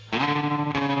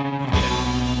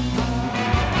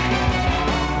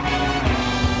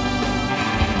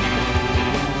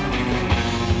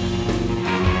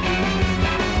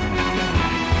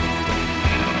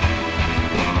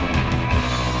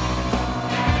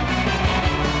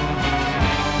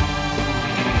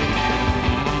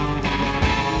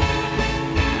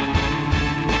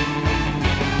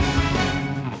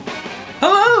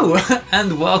Hello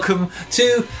and welcome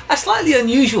to a slightly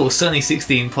unusual Sunny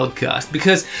 16 podcast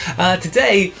because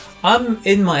today I'm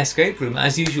in my escape room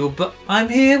as usual, but I'm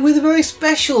here with a very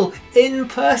special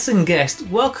in-person guest.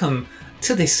 Welcome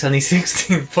to this Sunny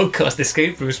 16 podcast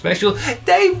escape room special,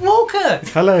 Dave Walker.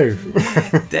 Hello.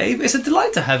 Dave, it's a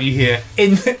delight to have you here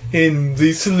in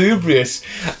the salubrious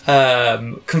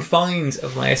confines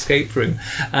of my escape room,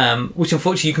 which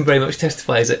unfortunately you can very much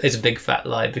testify is a big fat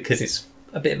lie because it's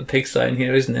a bit of a pigsty in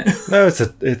here, isn't it? No,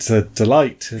 it's a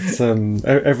delight. It's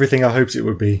everything I hoped it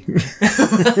would be.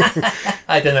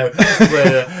 I don't know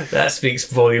whether that speaks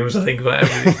volumes, I think, about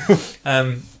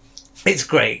everything. It's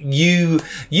great. You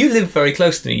live very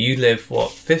close to me. You live,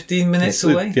 15 minutes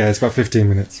away? Yeah, it's about 15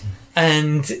 minutes.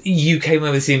 And you came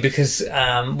over to see me because, you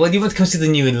want to come see the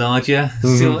new enlarger.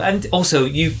 Mm-hmm. Still, and also,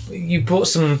 you brought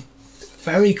some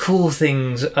very cool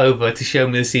things over to show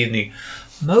me this evening.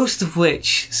 Most of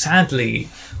which, sadly,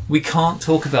 we can't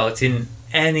talk about in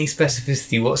any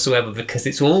specificity whatsoever because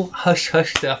it's all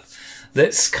hush-hush stuff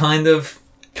that's kind of...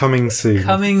 Coming soon.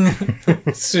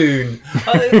 Soon.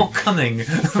 Or coming.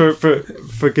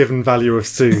 For given value of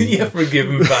soon. Yeah, for a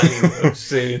given value of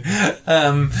soon.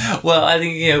 Well, I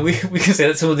think, we can say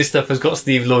that some of this stuff has got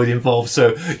Steve Lloyd involved,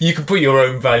 so you can put your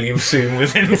own value of soon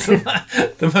within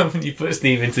the moment you put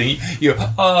Steve into you're,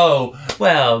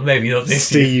 maybe not this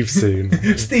Steve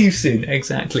soon. Steve soon,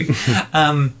 exactly.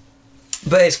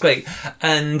 But it's great.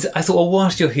 And I thought,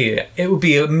 whilst you're here, it would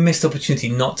be a missed opportunity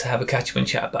not to have a catch up and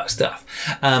chat about stuff.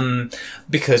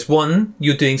 Because one,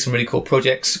 you're doing some really cool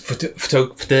projects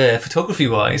photography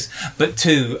wise, but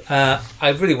two, I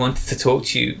really wanted to talk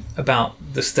to you about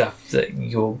the stuff that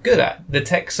you're good at, the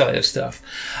tech side of stuff.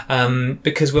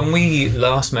 Because when we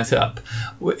last met up,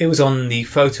 it was on the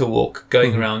photo walk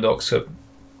going around Oxford.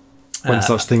 When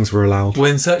such things were allowed.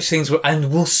 When such things were,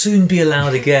 and will soon be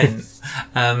allowed again.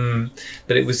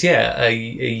 But it was, a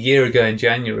year ago in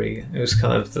January. It was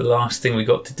kind of the last thing we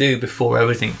got to do before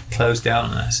everything closed down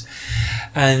on us.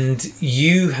 And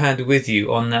you had with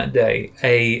you on that day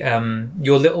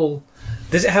your little...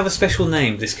 Does it have a special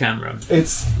name, this camera?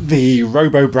 It's the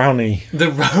Robo Brownie. The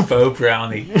Robo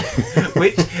Brownie.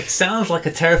 Which sounds like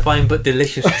a terrifying but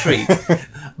delicious treat.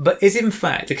 But is in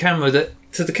fact a camera that,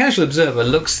 to the casual observer,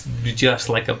 looks just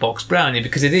like a box brownie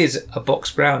because it is a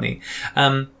box brownie.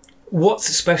 What's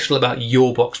special about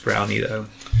your box brownie, though?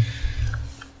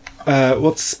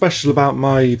 What's special about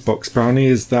my box brownie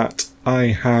is that I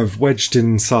have wedged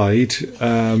inside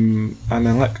an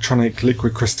electronic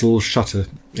liquid crystal shutter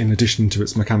in addition to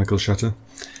its mechanical shutter,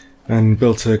 and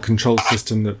built a control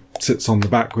system that sits on the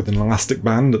back with an elastic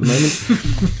band at the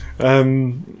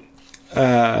moment.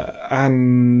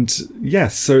 And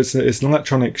yes, so it's an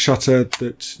electronic shutter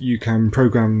that you can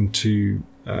program to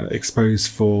expose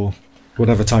for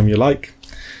whatever time you like.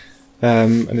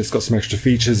 And it's got some extra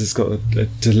features. It's got a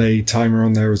delay timer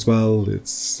on there as well.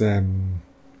 It's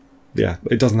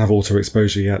it doesn't have auto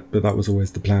exposure yet, but that was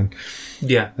always the plan.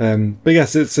 Yeah. But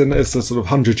yes, it's a sort of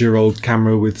 100-year-old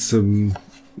camera with some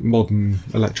modern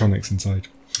electronics inside.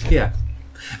 Yeah.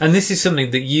 And this is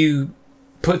something that you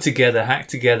hacked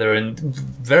together, and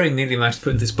very neatly managed to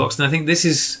put in this box. And I think this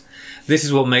is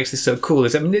what makes this so cool.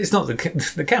 It's not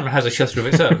the camera has a shutter of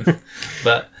its own,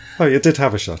 but it did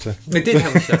have a shutter. It did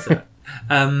have a shutter.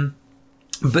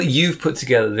 But you've put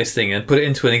together this thing and put it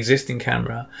into an existing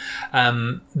camera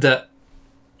that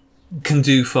can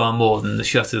do far more than the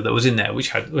shutter that was in there, which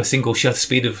had a single shutter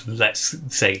speed of, let's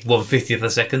say, 1/50 of a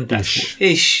second.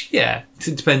 Ish, yeah,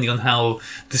 depending on how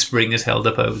the spring has held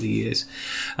up over the years.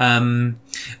 And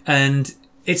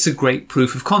it's a great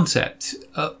proof of concept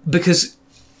because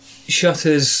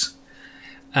shutters...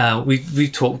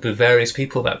 We've talked with various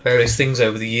people about various things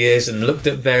over the years and looked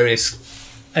at various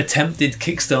attempted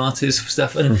Kickstarters for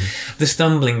stuff, and the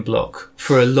stumbling block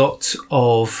for a lot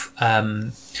of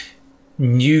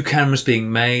new cameras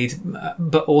being made,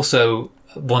 but also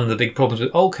one of the big problems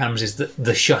with old cameras is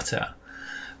the shutter,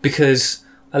 because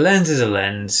a lens is a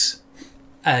lens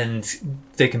and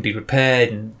they can be repaired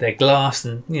and they're glass,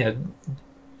 and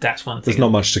that's one thing. There's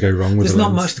not much to go wrong with it. There's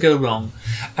not much to go wrong.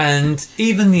 And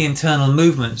even the internal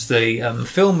movements, the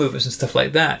film movements and stuff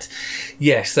like that,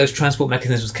 yes, those transport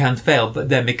mechanisms can fail, but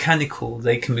they're mechanical.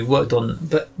 They can be worked on.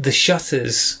 But the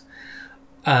shutters,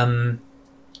 they're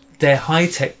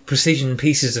high-tech precision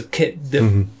pieces of kit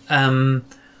that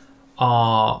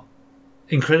are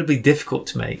incredibly difficult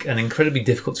to make and incredibly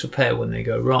difficult to repair when they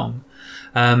go wrong.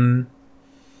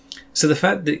 So the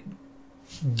fact that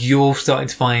you're starting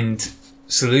to find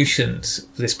solutions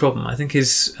for this problem, I think,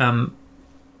 is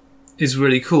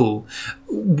really cool.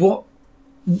 What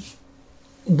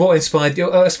what inspired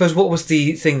you? I suppose what was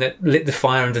the thing that lit the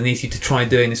fire underneath you to try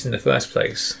doing this in the first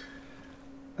place?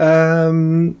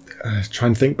 Try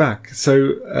and think back.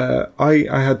 So I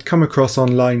had come across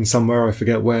online somewhere, I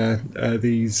forget where,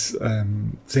 these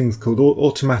things called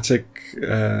automatic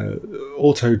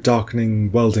auto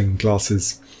darkening welding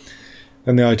glasses.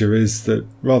 And the idea is that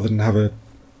rather than have a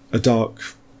dark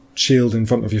shield in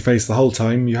front of your face the whole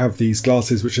time, you have these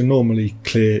glasses which are normally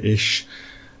clear-ish.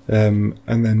 And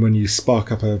then when you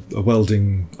spark up a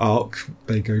welding arc,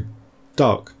 they go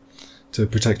dark to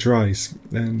protect your eyes.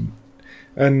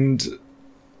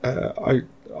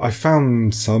 I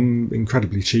found some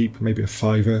incredibly cheap, maybe a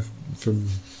 $5 from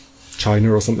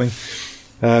China or something.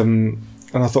 And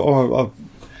I thought,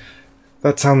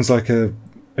 that sounds like an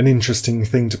interesting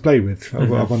thing to play with.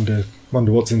 Mm-hmm. I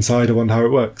wonder what's inside. I wonder how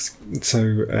it works.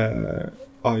 So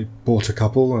I bought a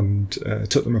couple and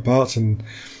took them apart, and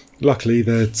luckily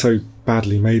they're so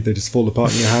badly made they just fall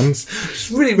apart in your hands.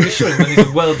 It's really reassuring when these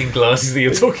are welding glasses that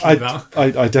you're talking about.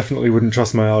 I definitely wouldn't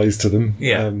trust my eyes to them.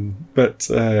 Yeah. But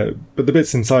the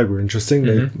bits inside were interesting.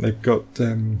 Mm-hmm. They've got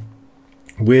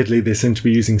weirdly they seem to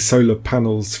be using solar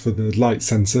panels for the light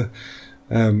sensor,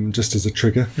 just as a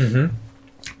trigger. Mm-hmm.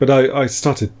 But I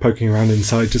started poking around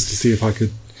inside just to see if I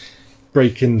could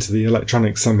break into the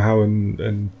electronics somehow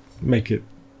and make it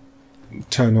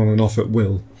turn on and off at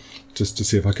will, just to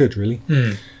see if I could, really.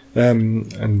 Mm.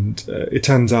 It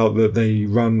turns out that they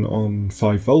run on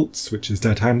 5 volts, which is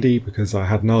dead handy because I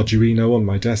had an Arduino on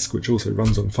my desk which also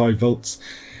runs on 5 volts.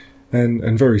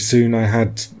 And very soon I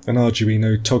had an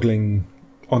Arduino toggling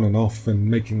on and off and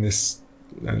making this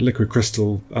liquid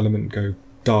crystal element go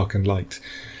dark and light.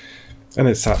 And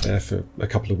it sat there for a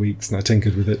couple of weeks and I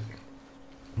tinkered with it.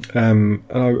 And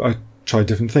I tried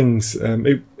different things.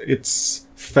 It's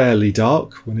fairly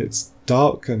dark when it's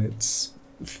dark and it's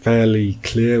fairly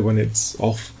clear when it's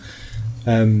off.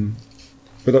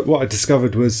 But what I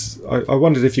discovered was I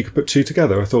wondered if you could put 2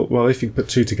 together. I thought, well, if you put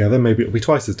 2 together, maybe it'll be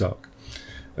twice as dark.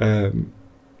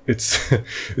 It's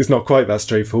it's not quite that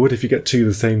straightforward. If you get 2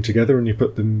 the same together and you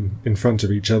put them in front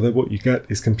of each other, what you get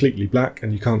is completely black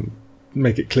and you can't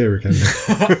make it clear again.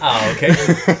 Oh, okay.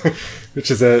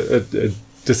 Which is a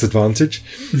disadvantage.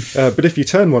 But if you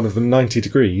turn one of them 90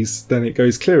 degrees, then it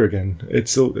goes clear again.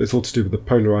 It's all to do with the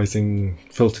polarizing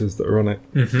filters that are on it.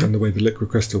 Mm-hmm. And the way the liquid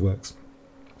crystal works.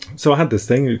 So I had this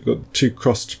thing. You've got 2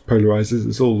 crossed polarizers.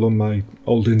 It's all on my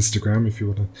old Instagram if you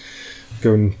want to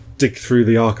go and dig through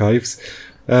the archives.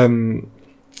 So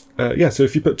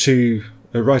if you put 2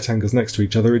 right angles next to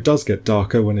each other, it does get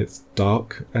darker when it's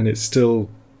dark, and it's still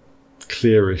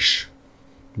clearish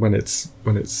when it's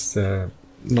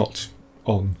not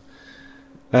on.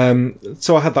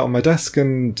 So I had that on my desk,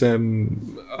 and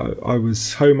I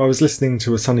was home. I was listening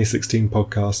to a Sunny 16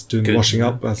 podcast doing the washing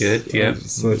up. Good, yeah.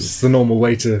 So it's the normal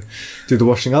way to do the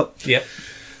washing up. Yep.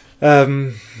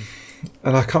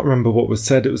 And I can't remember what was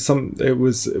said. It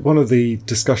was one of the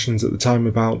discussions at the time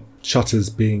about shutters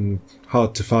being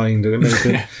hard to find, and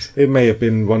it may have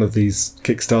been one of these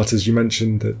Kickstarters you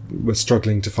mentioned that were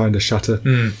struggling to find a shutter.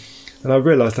 Mm. And I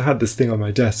realised I had this thing on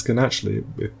my desk, and actually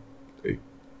it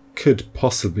could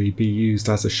possibly be used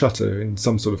as a shutter in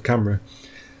some sort of camera.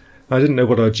 I didn't know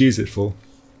what I'd use it for.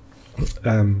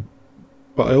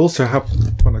 But I also have,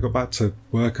 when I got back to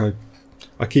work, I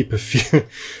keep a few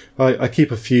I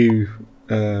keep a few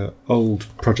old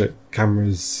project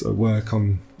cameras at work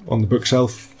on the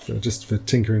bookshelf, just for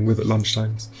tinkering with at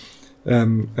lunchtimes.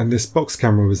 And this box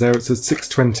camera was there. It's a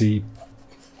 620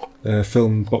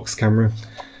 film box camera.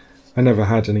 I never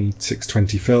had any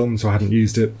 620 film, so I hadn't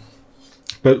used it.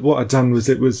 But what I'd done was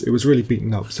it was really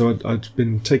beaten up. So I'd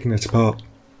been taking it apart.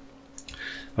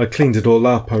 I cleaned it all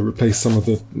up. I replaced some of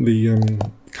the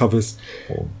covers.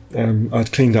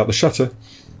 I'd cleaned out the shutter.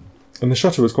 And the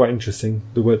shutter was quite interesting,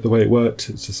 the way it worked.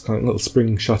 It's just kind of a little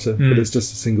spring shutter, but it's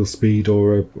just a single speed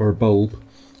or a bulb,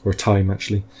 or a time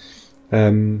actually.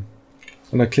 And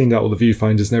I cleaned out all the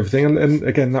viewfinders and everything. And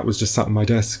again, that was just sat on my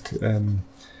desk. And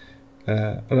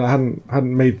I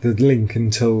hadn't made the link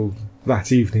until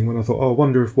that evening when I thought, I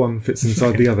wonder if one fits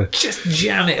inside the other. Just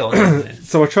jam it on.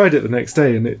 So I tried it the next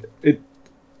day, and it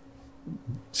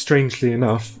strangely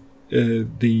enough,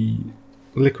 the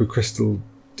liquid crystal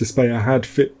display I had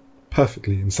fit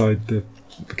perfectly inside the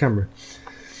camera.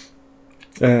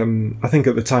 I think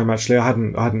at the time actually I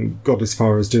hadn't got as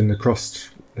far as doing the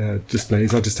crossed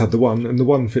displays. I just had the one, and the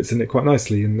one fits in it quite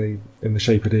nicely in the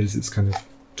shape it is. It's kind of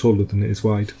taller than it is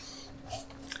wide.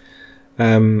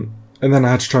 And then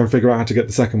I had to try and figure out how to get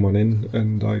the second one in,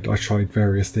 and I tried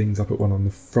various things. I put one on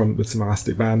the front with some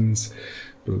elastic bands,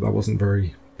 but that wasn't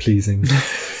very pleasing.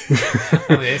 I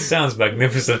mean, it sounds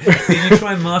magnificent. Did you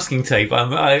try masking tape?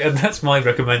 That's my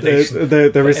recommendation.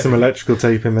 There is some electrical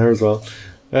tape in there as well.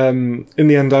 In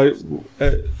the end,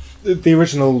 the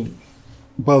original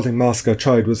welding mask I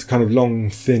tried was a kind of long,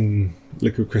 thin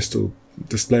liquid crystal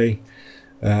display.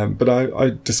 But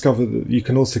I discovered that you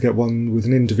can also get one with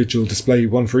an individual display,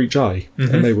 one for each eye,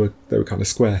 and they were kind of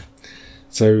square.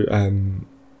 So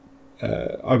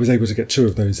I was able to get two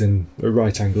of those in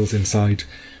right angles inside,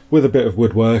 with a bit of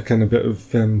woodwork and a bit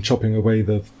of chopping away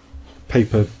the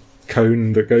paper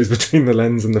cone that goes between the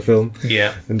lens and the film.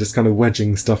 Yeah, and just kind of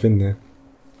wedging stuff in there.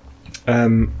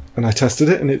 And I tested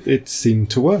it, and it seemed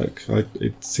to work.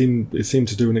 It seemed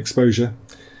to do an exposure.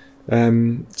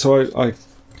 So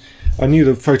I knew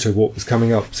the photo walk was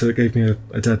coming up, so it gave me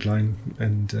a deadline,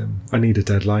 and I need a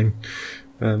deadline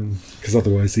because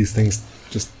otherwise these things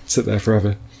just sit there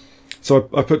forever. So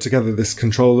I put together this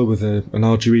controller with an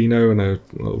Arduino and a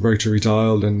little rotary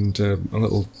dial and a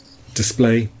little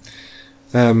display,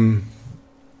 and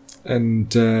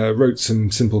wrote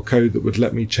some simple code that would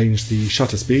let me change the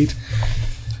shutter speed.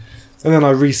 And then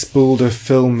I re-spooled a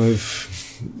film of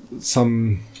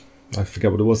some, I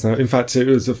forget what it was now. In fact, it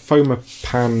was a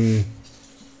Fomapan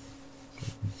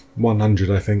 100,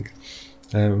 I think.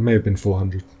 It may have been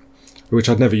 400, which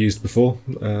I'd never used before,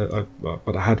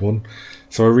 but I had one.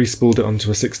 So I re-spooled it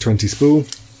onto a 620 spool,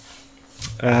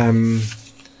 and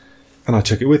I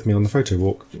took it with me on the photo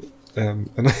walk. And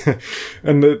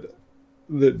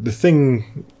the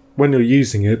thing, when you're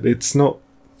using it, it's not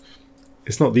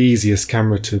the easiest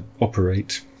camera to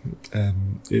operate.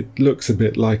 It looks a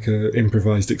bit like an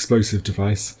improvised explosive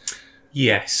device.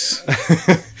 Yes.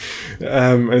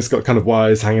 And it's got kind of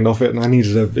wires hanging off it, and I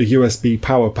needed a USB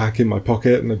power pack in my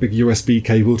pocket and a big USB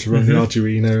cable to run the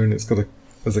Arduino, and it's got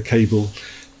there's a cable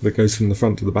that goes from the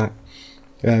front to the back.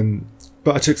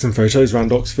 But I took some photos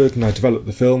around Oxford, and I developed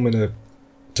the film in a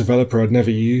developer I'd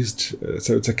never used.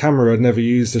 So it's a camera I'd never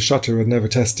used, a shutter I'd never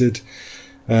tested,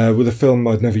 with a film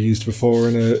I'd never used before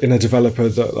in a developer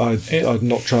that I'd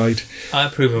not tried. I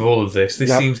approve of all of this. This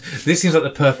seems like the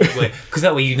perfect way, because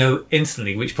that way you know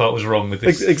instantly which part was wrong with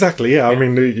this. Exactly, yeah. I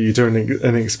mean, you're doing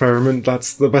an experiment.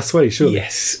 That's the best way, surely.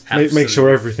 Yes, absolutely. Make sure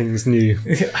everything's new.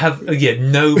 Have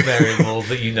no variable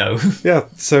that you know. Yeah.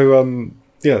 So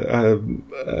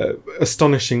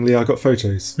astonishingly, I got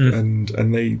photos, and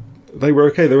they were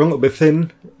okay. They were a little bit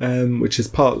thin, which is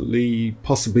partly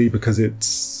possibly because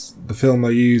it's the film I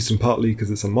used, and partly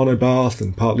because it's a monobath,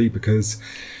 and partly because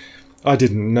I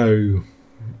didn't know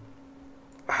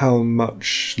how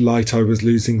much light I was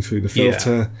losing through the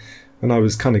filter, and I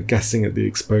was kind of guessing at the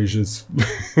exposures.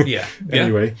 Yeah.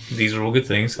 Anyway, these are all good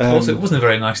things. Also, it wasn't a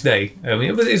very nice day. I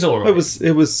mean, it's all right. It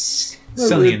was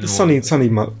sunny in the morning. Sunny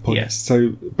points. Yeah.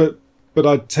 So, but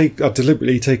I'd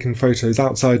deliberately taken photos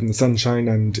outside in the sunshine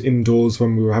and indoors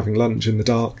when we were having lunch in the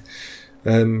dark.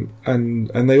 And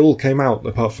they all came out,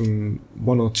 apart from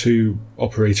one or two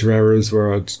operator errors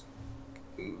where I'd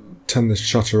turn the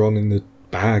shutter on in the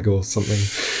bag or something.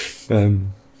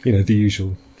 The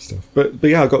usual stuff. But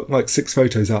yeah, I got like 6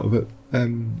 photos out of it,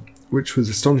 which was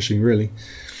astonishing, really.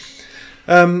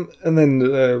 And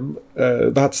then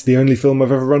that's the only film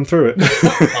I've ever run through it.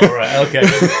 All right, okay.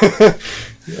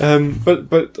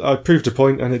 But I proved a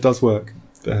point, and it does work.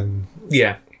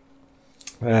 Yeah.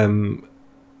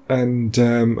 And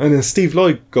then Steve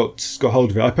Lloyd got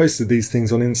hold of it. I posted these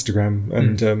things on Instagram,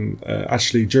 and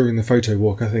actually during the photo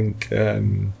walk, I think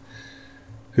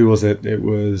who was it? It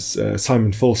was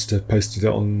Simon Forster posted it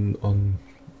on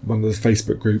one of the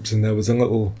Facebook groups, and there was a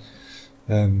little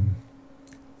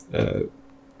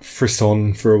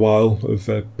frisson for a while of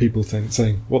people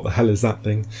saying, "What the hell is that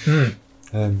thing?"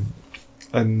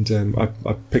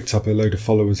 I picked up a load of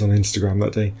followers on Instagram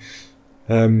that day.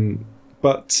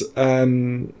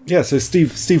 So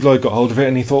Steve Lloyd got hold of it,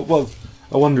 and he thought, well,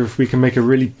 I wonder if we can make a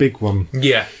really big one.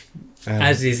 Yeah,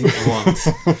 as is it wants.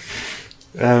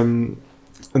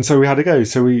 And so we had a go.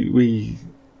 So we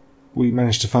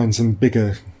managed to find some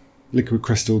bigger liquid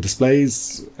crystal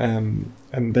displays, and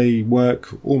they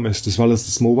work almost as well as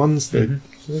the small ones. They're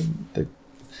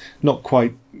not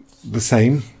quite the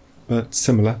same, but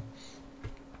similar.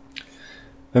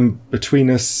 And between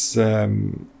us,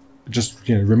 just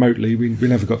remotely, we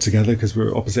never got together because we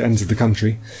were opposite ends of the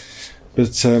country,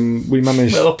 but we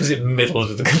managed opposite middle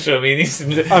of the country.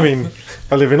 I mean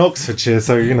I live in Oxfordshire,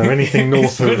 so anything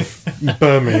north of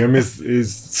Birmingham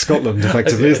is Scotland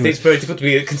effectively, isn't it? It's very difficult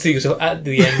to consider yourself at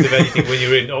the end of anything when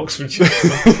you're in Oxfordshire.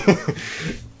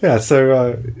 Yeah,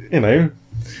 so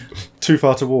too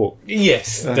far to walk.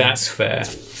 Yes, that's fair.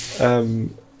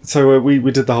 So we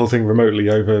did the whole thing remotely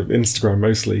over Instagram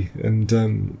mostly,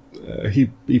 and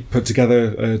he put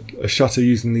together a shutter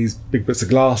using these big bits of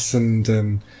glass,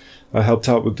 and I helped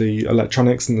out with the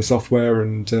electronics and the software,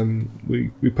 and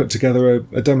we put together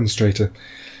a demonstrator,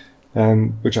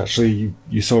 which actually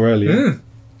you saw earlier.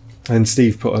 And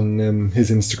Steve put on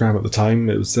his Instagram at the time.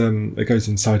 It was it goes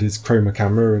inside his Chroma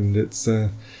camera, and it's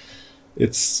the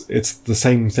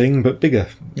same thing but bigger.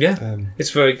 Yeah,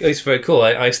 it's very cool.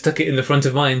 I stuck it in the front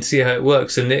of mine to see how it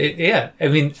works, and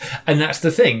and that's the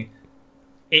thing.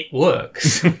 It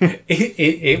works.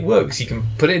 it works. You can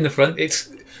put it in the front.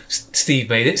 Steve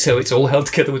made it, so it's all held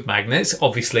together with magnets,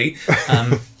 obviously.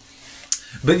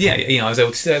 But yeah, I was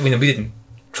able to. We didn't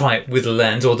try it with a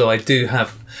lens, although I do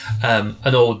have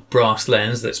an old brass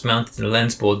lens that's mounted in a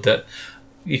lens board that,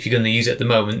 if you're going to use it at the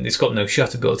moment, it's got no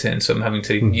shutter built in, so I'm having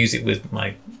to use it with my.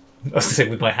 I was going to say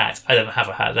with my hat. I don't have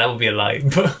a hat. That would be a lie.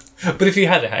 But if you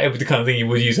had a hat, it would be the kind of thing you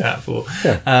would use a hat for.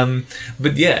 Yeah.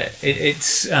 But yeah,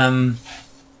 it's.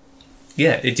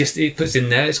 It puts in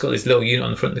there. It's got this little unit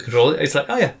on the front of the controller. It's like,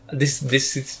 oh yeah, this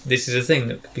is a thing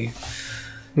that could be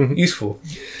useful.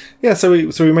 Yeah, so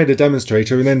we made a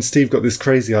demonstrator, and then Steve got this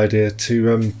crazy idea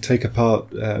to take apart.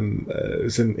 It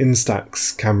was an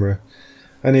Instax camera,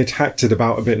 and he'd hacked it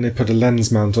about a bit, and he put a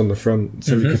lens mount on the front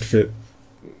so we could fit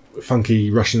funky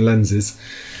Russian lenses.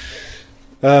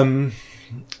 And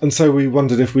so we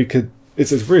wondered if we could.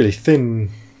 It's a really thin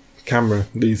camera,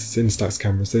 these Instax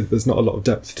cameras. There's not a lot of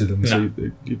depth to them, so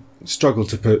you struggle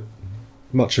to put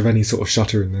much of any sort of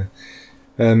shutter in there.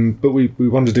 But we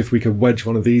wondered if we could wedge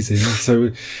one of these in.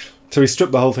 So we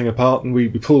stripped the whole thing apart, and we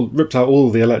ripped out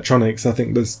all the electronics. I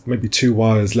think there's maybe 2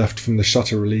 wires left from the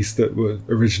shutter release that were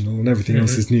original, and everything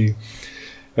else is new.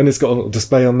 And it's got a little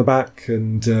display on the back,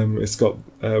 and it's got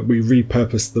we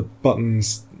repurposed the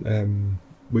buttons,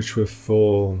 which were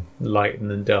for light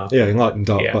and dark. Yeah, light and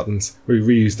dark buttons. We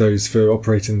reused those for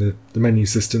operating the menu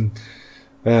system,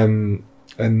 and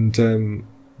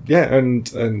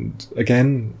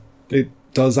again, it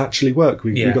does actually work.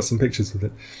 We got some pictures with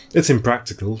it. It's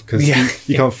impractical because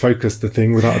you can't focus the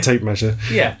thing without a tape measure.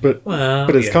 Yeah, but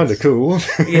it's kind of cool.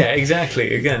 Yeah,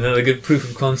 exactly. Again, another good proof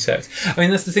of concept. I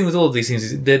mean, that's the thing with all of these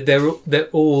things, is they're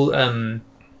all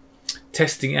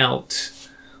testing out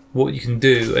what you can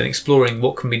do and exploring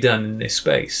what can be done in this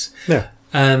space. Yeah,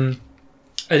 and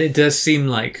it does seem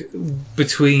like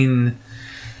between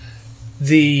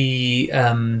the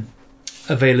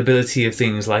availability of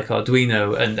things like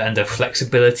Arduino and the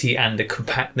flexibility and the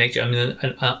compact nature. I mean,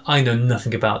 and I know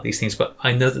nothing about these things, but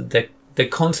I know that they're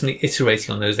constantly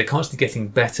iterating on those. They're constantly getting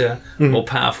better, more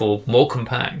powerful, more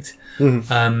compact.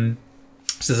 So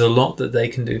there's a lot that they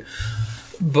can do,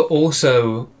 but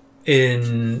also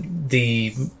in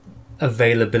the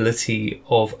availability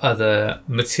of other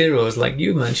materials, like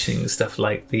you mentioning stuff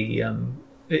like the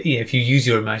if you use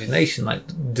your imagination, like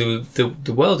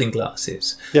the welding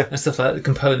glasses and stuff like that, the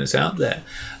components out there,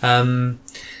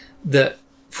 that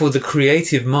for the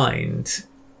creative mind,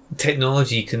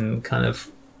 technology can kind of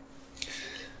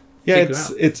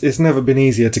it's never been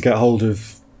easier to get hold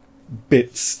of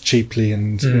bits cheaply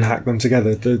and hack them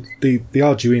together. The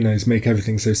Arduinos make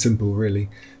everything so simple, really,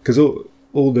 because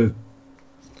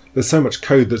there's so much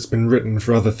code that's been written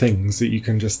for other things that you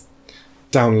can just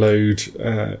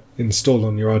download, install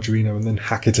on your Arduino, and then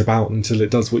hack it about until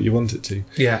it does what you want it to.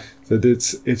 Yeah. So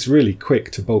it's really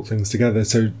quick to bolt things together.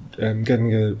 So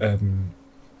getting a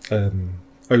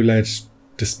OLED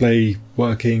display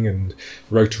working and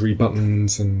rotary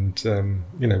buttons and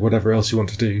whatever else you want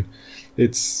to do,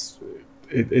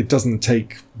 it doesn't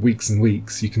take weeks and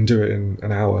weeks. You can do it in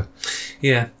an hour.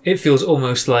 Yeah, it feels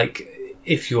almost like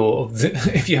if you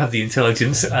have the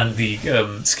intelligence and the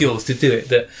skills to do it,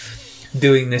 that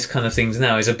doing this kind of things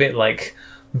now is a bit like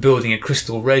building a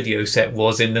crystal radio set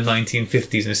was in the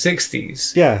 1950s and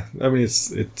 60s. Yeah, I mean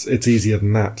it's easier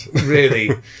than that. Really.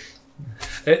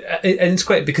 And it's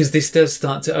great because this does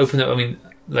start to open up. I mean,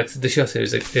 like the shutter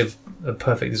is a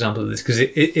perfect example of this, because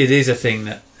it is a thing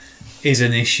that is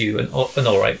an issue, and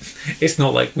all right, it's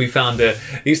not like we found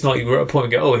it's not you're at a point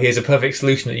and go, oh, here's a perfect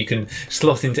solution that you can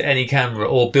slot into any camera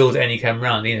or build any camera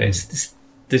around.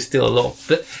 There's still a lot,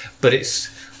 but it's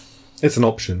an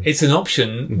option. It's an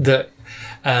option that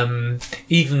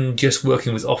even just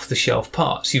working with off-the-shelf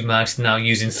parts, you've managed to now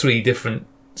use in 3 different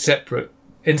separate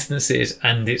instances,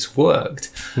 and it's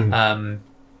worked. And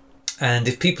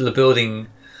if people are building,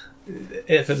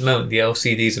 if at the moment the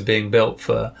LCDs are being built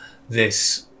for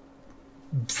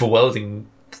welding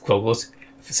goggles,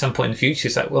 at some point in the future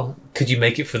it's like, well, could you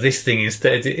make it for this thing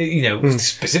instead?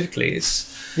 Specifically,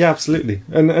 it's absolutely.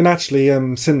 And actually,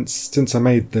 since I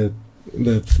made the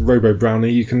Robo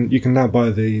Brownie, you can now buy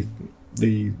the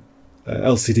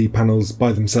LCD panels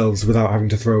by themselves without having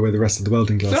to throw away the rest of the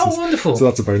welding glasses. Oh, wonderful. So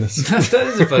that's a bonus. That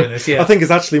is a bonus, yeah. I think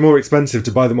it's actually more expensive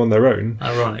to buy them on their own.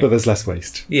 Ironic. But there's less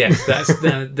waste. Yes,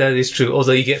 that is true.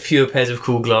 Although you get fewer pairs of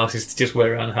cool glasses to just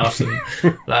wear around the house. And,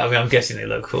 I'm guessing they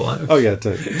look cool. Oh, yeah,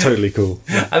 totally cool.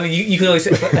 Yeah. I mean, you can always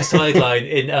set a sideline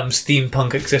in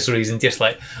steampunk accessories and just,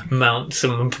 mount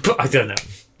some... I don't know.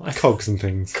 Cogs and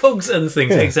things.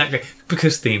 Yeah. Exactly.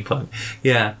 Because steampunk.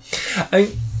 Yeah.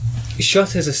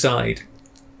 Shutters aside,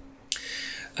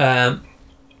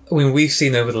 we've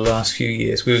seen over the last few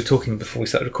years, we were talking before we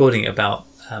started recording about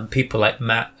people like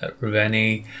Matt at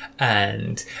Reveni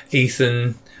and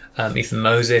Ethan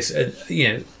Moses,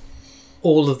 and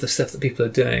all of the stuff that people are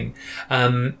doing.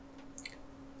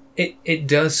 It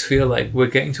does feel like we're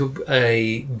getting to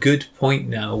a good point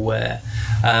now where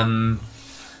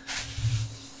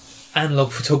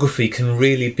analog photography can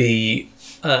really be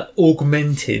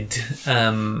augmented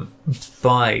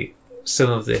by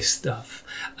some of this stuff,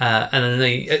 and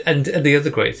the other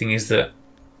great thing is that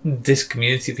this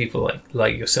community of people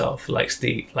like yourself, like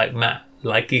Steve, like Matt,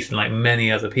 like Ethan, like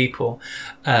many other people.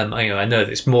 I know that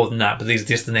it's more than that, but these are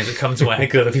just the names that come to my head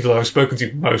because the people I've spoken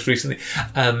to most recently.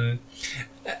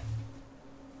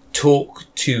 Talk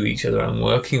to each other and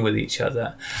working with each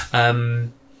other,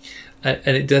 and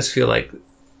it does feel like.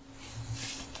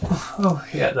 Oh,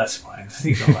 yeah, that's fine. I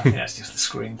think that's just the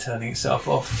screen turning itself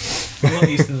off. I'm not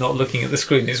used to not looking at the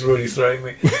screen. It's really throwing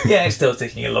me. Yeah, it's still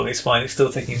taking a long. It's fine. It's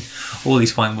still taking all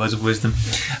these fine words of wisdom.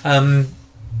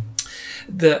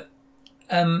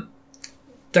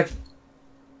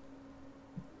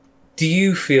 Do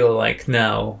you feel like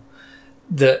now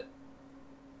that...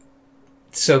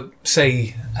 So,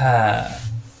 say...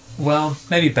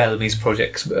 maybe Bellamy's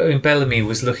projects. Bellamy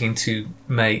was looking to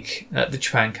make the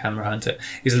Japan Camera Hunter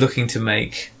is looking to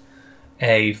make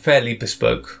a fairly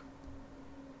bespoke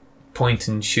point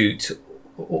and shoot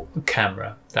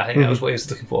camera. I think that was what he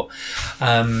was looking for.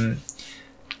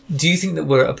 Do you think that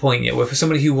we're at a point yet where, for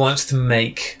somebody who wants to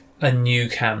make a new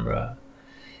camera,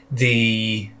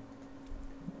 the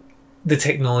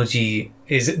technology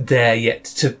is there yet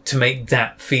to make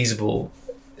that feasible,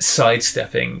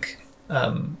 sidestepping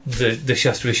the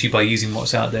shutter issue by using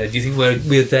what's out there? Do you think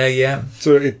we're there yet?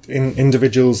 So in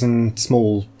individuals and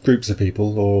small groups of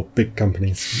people, or big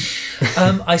companies?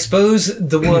 I suppose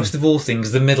the worst of all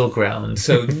things, the middle ground.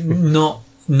 So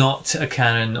not a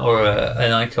Canon or a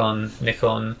Nikon,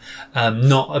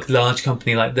 not a large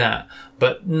company like that,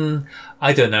 but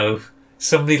I don't know,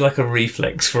 somebody like a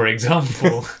Reflex, for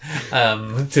example,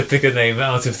 to pick a name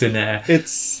out of thin air.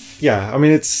 It's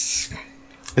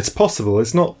possible.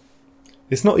 It's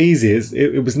not easy.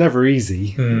 It was never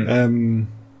easy.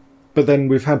 But then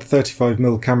we've had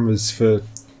 35mm cameras for,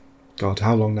 God,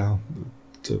 how long now?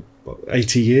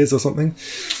 80 years or something?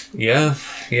 Yeah.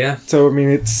 So, I mean,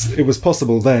 it was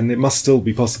possible then. It must still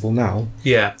be possible now.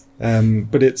 Yeah.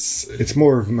 But it's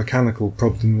more of a mechanical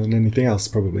problem than anything else,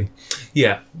 probably.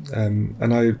 Yeah.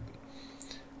 And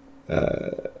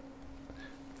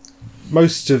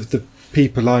most of the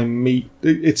people I meet,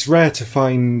 it's rare to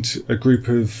find a group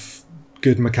of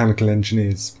good mechanical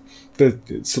engineers. The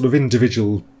sort of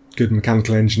individual good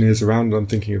mechanical engineers around. I'm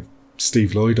thinking of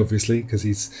Steve Lloyd, obviously, because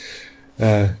he's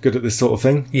good at this sort of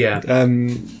thing. Yeah.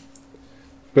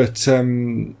 But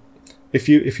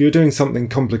if you're doing something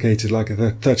complicated like a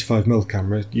 35mm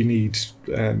camera, you need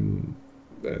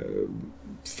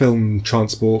film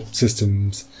transport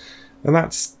systems, and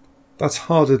that's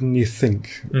harder than you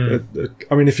think.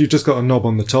 I mean, if you've just got a knob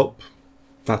on the top,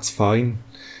 that's fine.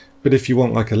 But if you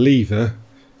want like a lever,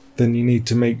 then you need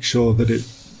to make sure that it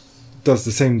does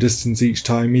the same distance each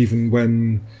time, even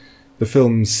when the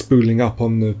film's spooling up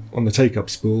on the take-up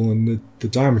spool and the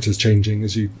diameter's changing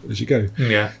as you go.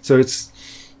 Yeah. So there's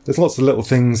lots of little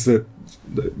things that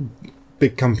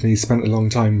big companies spent a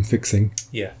long time fixing.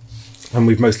 Yeah. And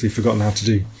we've mostly forgotten how to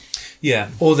do.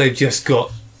 Yeah. Or they've just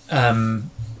got they've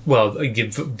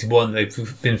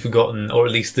been forgotten, or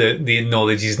at least the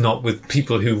knowledge is not with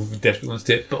people who desperately want to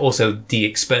do it, but also the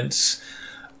expense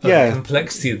of the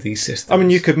complexity of these systems. I mean,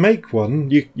 you could make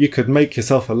one. You could make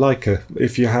yourself a Leica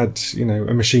if you had,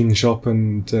 a machine shop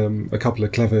and a couple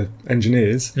of clever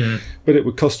engineers, but it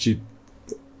would cost you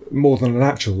more than an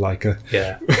actual Leica.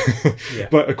 Yeah.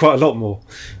 But quite a lot more.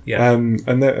 Yeah. And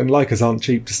Leicas aren't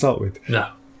cheap to start with. No.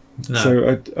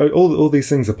 So all these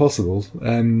things are possible,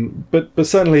 but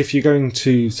certainly if you're going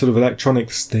to sort of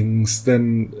electronics things,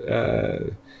 then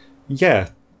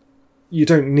you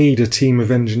don't need a team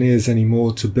of engineers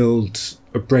anymore to build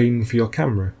a brain for your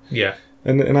camera. Yeah.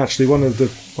 And actually one of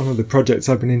the projects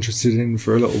I've been interested in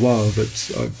for a little while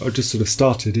that I've just sort of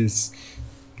started is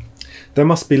there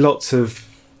must be lots of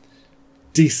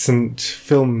decent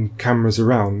film cameras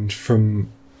around from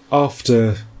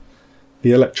after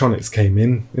the electronics came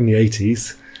in the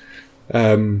 80s,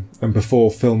 and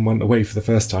before film went away for the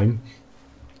first time,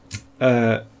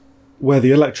 where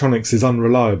the electronics is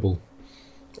unreliable.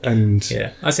 And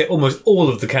yeah, I say almost all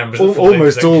of the cameras.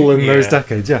 Almost all in those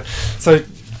decades, yeah. So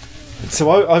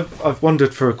I've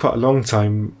wondered for quite a long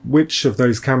time which of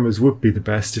those cameras would be the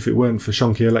best if it weren't for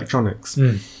shonky electronics.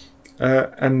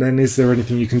 And then is there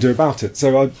anything you can do about it?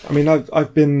 So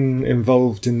I've been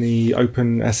involved in the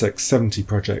Open SX70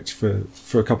 project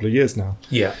for a couple of years now.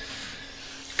 Yeah.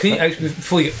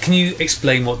 Can you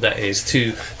explain what that is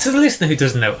to the listener who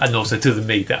doesn't know, and also to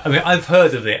me? I've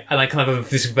heard of it, and I kind of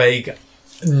have this vague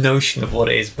notion of what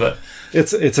it is, but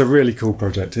it's a really cool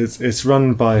project. It's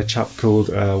run by a chap called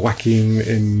Joaquin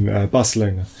in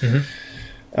Barcelona,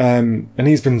 and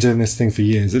he's been doing this thing for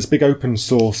years. It's a big open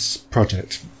source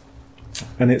project,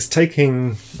 and it's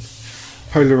taking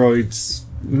Polaroid's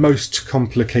most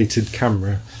complicated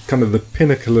camera, kind of the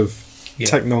pinnacle of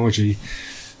technology.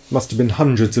 Must have been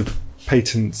hundreds of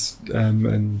patents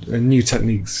and new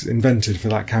techniques invented for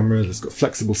that camera. It's got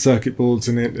flexible circuit boards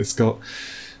in it. It's got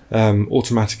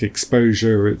automatic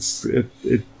exposure. It's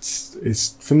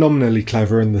phenomenally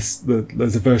clever, and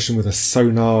there's a version with a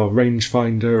sonar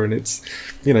rangefinder, and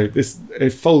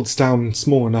it folds down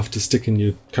small enough to stick in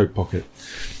your coat pocket.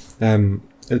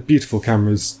 Beautiful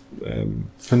cameras,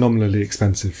 phenomenally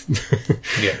expensive,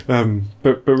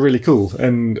 but really cool.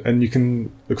 And you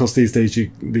can, of course, these days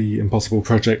the Impossible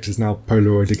Project is now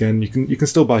Polaroid again. You can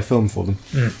still buy film for them.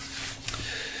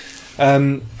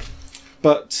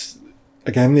 But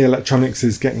again, the electronics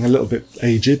is getting a little bit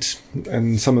aged,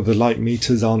 and some of the light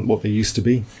meters aren't what they used to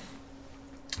be.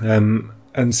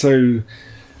 And so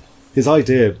his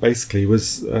idea basically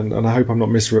was, and I hope I'm not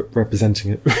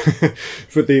misrepresenting it,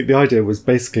 but the idea was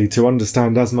basically to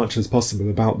understand as much as possible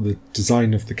about the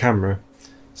design of the camera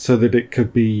so that it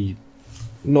could be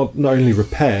not only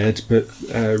repaired, but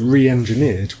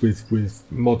re-engineered with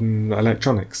modern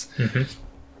electronics.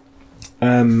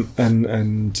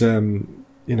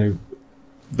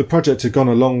 The project had gone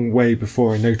a long way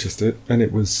before I noticed it, and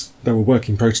there were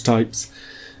working prototypes.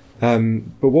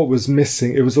 But what was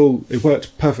missing, it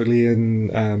worked perfectly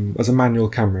in as a manual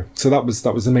camera. So that was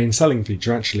the main selling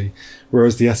feature, actually.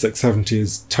 Whereas the SX70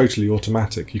 is totally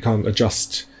automatic. You can't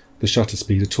adjust the shutter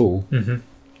speed at all.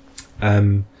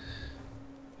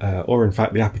 Or in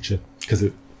fact the aperture, because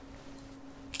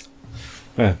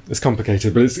it's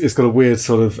complicated, but it's got a weird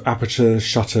sort of aperture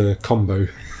shutter combo.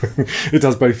 It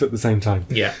does both at the same time.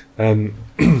 Yeah.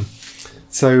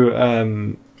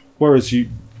 Whereas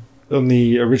on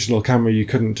the original camera, you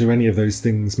couldn't do any of those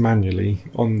things manually.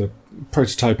 On the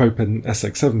prototype Open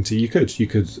SX70, you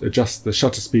could adjust the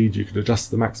shutter speed, you could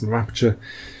adjust the maximum aperture,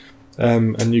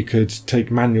 and you could take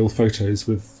manual photos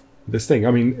with this thing.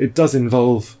 I mean, it does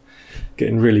involve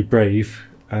getting really brave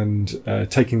and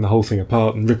taking the whole thing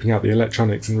apart and ripping out the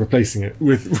electronics and replacing it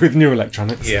with new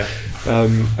electronics. Yeah.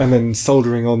 And then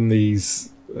soldering on these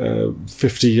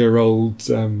 50-year-old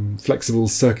flexible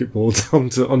circuit boards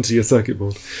onto your circuit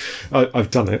board. I've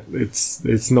done it.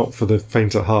 It's not for the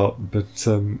faint at heart, but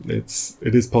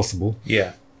it is possible.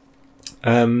 Yeah.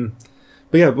 But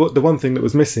yeah, the one thing that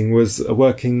was missing was a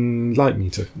working light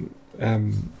meter.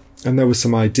 And there were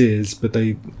some ideas, but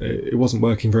it wasn't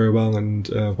working very well, and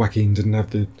Joaquin didn't have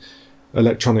the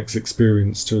electronics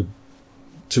experience to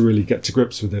really get to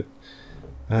grips with it.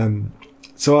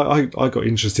 So I got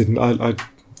interested, and I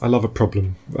love a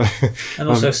problem. And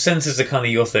also sensors are kind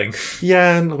of your thing.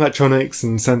 Yeah, and electronics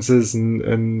and sensors,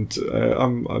 and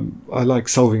I like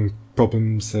solving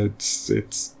problems.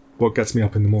 It's what gets me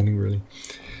up in the morning, really.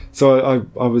 So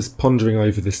I was pondering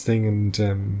over this thing and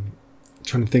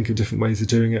trying to think of different ways of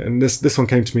doing it. And this one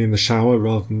came to me in the shower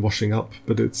rather than washing up,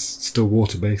 but it's still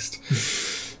water based.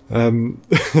 I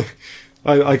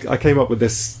came up with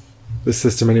this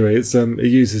system anyway. It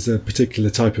uses a particular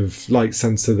type of light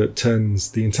sensor that turns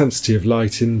the intensity of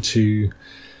light into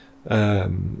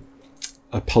a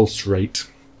pulse rate.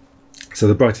 So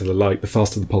the brighter the light, the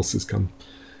faster the pulses come.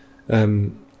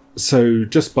 So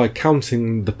just by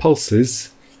counting the pulses,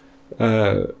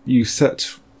 you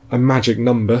set a magic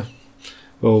number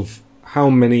of how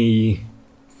many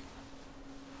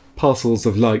parcels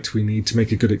of light we need to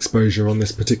make a good exposure on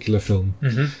this particular film.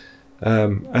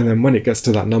 And then when it gets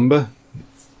to that number,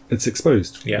 it's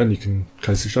exposed, and you can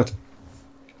close the shutter.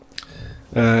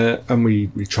 And we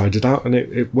tried it out, and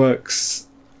it works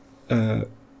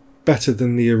better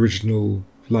than the original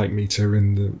light meter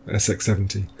in the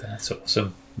SX70. That's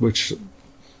awesome. Which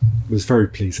was very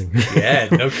pleasing. Yeah,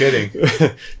 no kidding.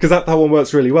 Because that one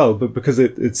works really well, but because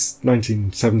it's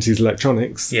 1970s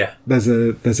electronics, Yeah. there's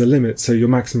a limit. So your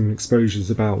maximum exposure is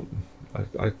about,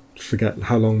 I forget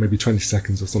how long, maybe 20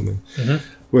 seconds or something. Mm-hmm.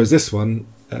 Whereas this one,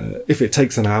 if it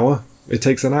takes an hour, it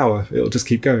takes an hour. It'll just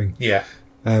keep going. Yeah.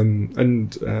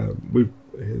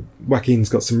 Joaquin's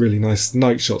got some really nice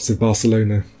night shots of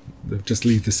Barcelona. They'll just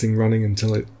leave this thing running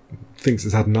until it thinks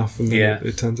it's had enough, and then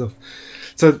it turns off.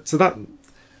 So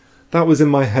that was in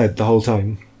my head the whole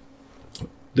time,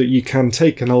 that you can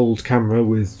take an old camera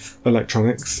with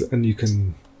electronics and you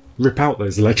can rip out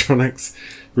those electronics,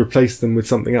 replace them with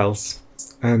something else,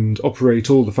 and operate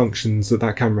all the functions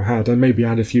that camera had, and maybe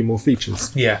add a few more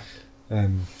features. Yeah.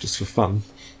 Just for fun.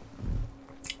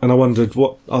 And I wondered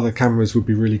what other cameras would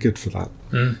be really good for that.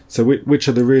 Mm. So which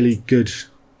are the really good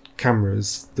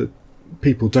cameras that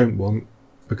people don't want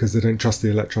because they don't trust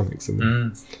the electronics in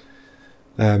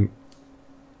them.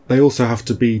 They also have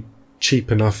to be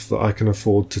cheap enough that I can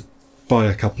afford to buy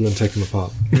a couple and take them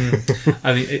apart.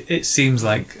 I mean, it seems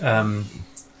like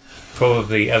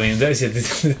probably, I mean,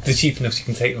 the cheap enough so you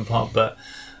can take them apart, but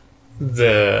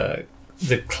the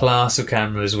class of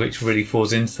cameras which really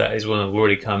falls into that is one I've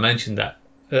already kind of mentioned, that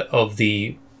of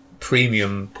the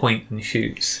premium point and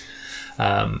shoots.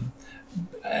 And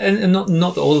not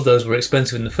that all of those were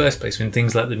expensive in the first place. I mean,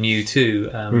 things like the Mew 2,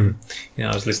 you know,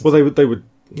 I was listening. Well, they would,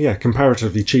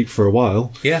 comparatively cheap for a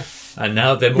while. Yeah, and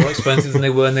now they're more expensive than they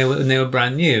were when they were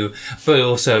brand new. But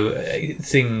also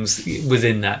things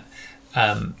within that,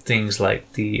 things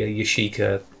like the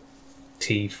Yashica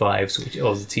T5s,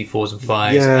 or the T4s and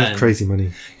 5s. Yeah, and, crazy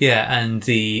money. Yeah, and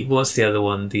what's the other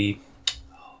one? Good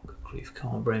grief,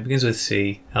 come on, brain, begins with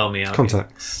C. Help me out.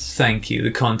 Contacts. Thank you. The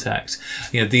Contacts.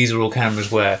 You know, these are all cameras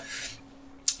where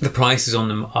the prices on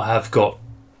them have got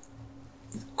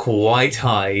quite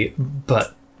high,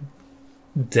 but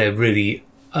they're really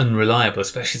unreliable,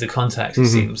 especially the Contacts, it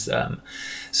seems.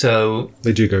 So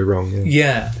they do go wrong.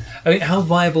 Yeah. I mean, how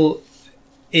viable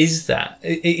is that? Do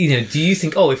you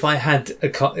think, if I had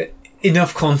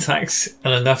enough contacts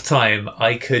and enough time,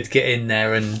 I could get in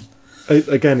there and...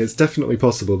 Again, it's definitely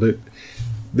possible. That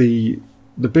the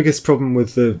biggest problem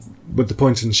with the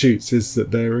point and shoots is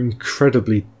that they're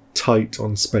incredibly tight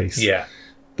on space. Yeah.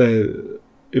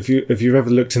 If you've ever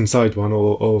looked inside one,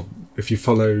 or if you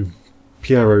follow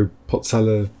Piero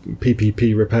Pozzella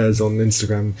PPP repairs on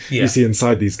Instagram, you see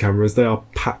inside these cameras, they are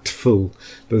packed full.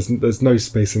 There's no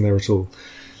space in there at all.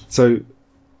 So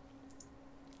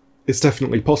it's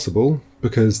definitely possible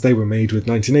because they were made with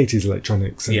 1980s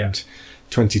electronics, and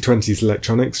 2020s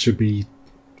electronics should be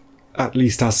at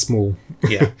least as small.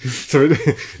 Yeah. So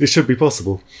it should be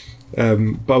possible.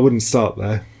 But I wouldn't start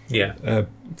there. Yeah.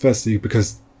 Firstly,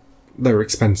 because they're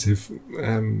expensive,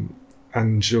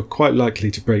 and you're quite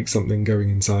likely to break something going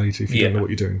inside if you don't know what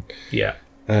you're doing. Yeah.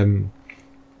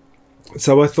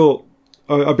 So I thought,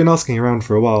 I've been asking around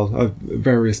for a while,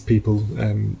 various people,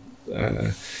 and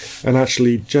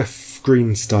actually Jeff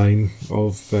Greenstein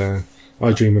of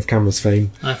I Dream of Cameras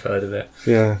fame. I've heard of it.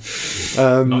 Yeah.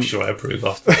 I'm not sure I approve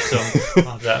after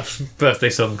that birthday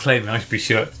song claiming I should be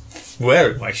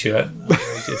wearing my shirt.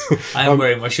 I am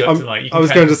wearing my shirt tonight. I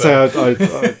was going to say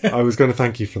I was going to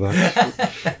thank you for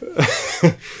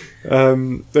that.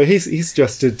 But he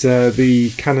suggested the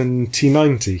Canon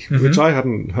T90, which I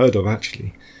hadn't heard of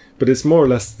actually, but it's more or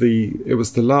less it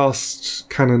was the last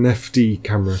Canon FD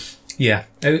camera. Yeah,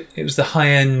 it was the high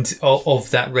end of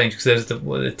that range, because there's the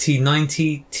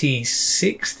T90,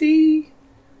 T60,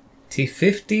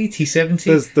 T50,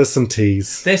 T70. There's some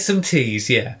Ts. There's some Ts,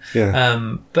 yeah.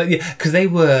 Yeah. But yeah, because they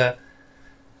were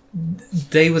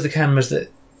the cameras that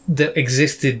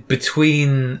existed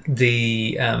between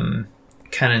the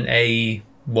Canon A1,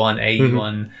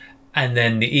 AE1, and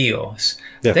then the EOS.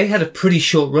 Yeah. They had a pretty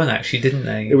short run, actually, didn't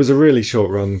they? It was a really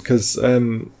short run because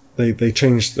they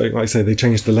changed, like I say, they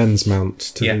changed the lens mount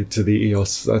to the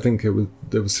EOS. I think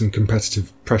there was some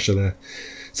competitive pressure there.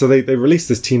 So they released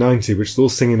this T90, which is all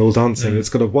singing, all dancing. It's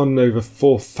got a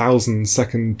 1/4000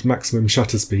 second maximum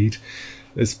shutter speed.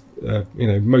 It's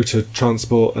motor,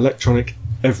 transport, electronic,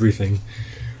 everything.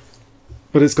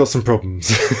 But it's got some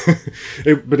problems.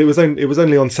 But it was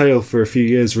only on sale for a few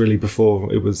years really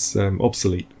before it was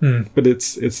obsolete. But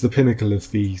it's the pinnacle of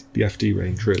the FD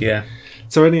range really. Yeah.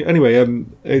 So anyway,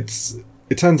 it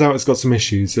turns out it's got some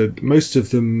issues. Most of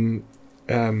them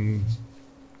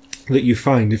that you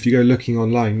find if you go looking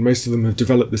online, most of them have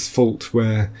developed this fault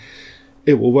where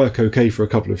it will work okay for a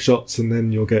couple of shots, and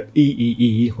then you'll get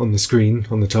EEE on the screen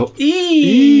on the top.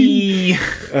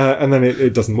 And then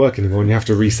it doesn't work anymore, and you have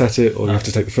to reset it, or you have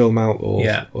to take the film out,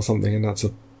 or something, and that's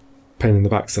a pain in the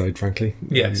backside, frankly.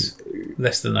 Yes.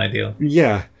 less than ideal.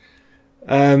 Yeah.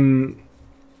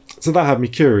 So that had me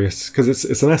curious because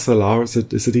it's an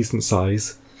SLR. It's a decent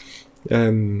size.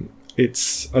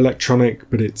 It's electronic,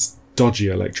 but it's dodgy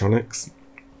electronics.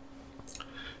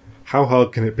 How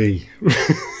hard can it be?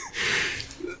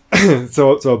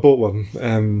 So I bought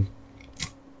one,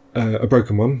 a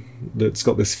broken one that's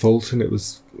got this fault, and it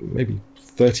was maybe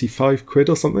 35 quid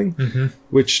or something,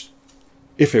 which,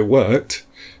 if it worked,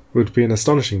 would be an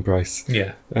astonishing price.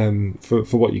 Yeah.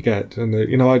 For what you get, and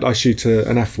I shoot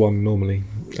an F1 normally,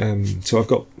 so I've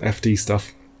got FD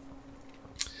stuff.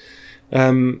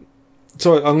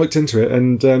 So I looked into it,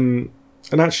 and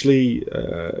actually,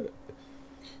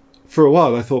 for a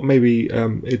while I thought maybe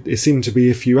it seemed to be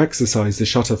if you exercise the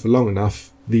shutter for long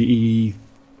enough, the EE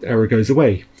error goes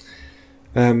away,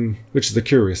 which is the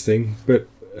curious thing. But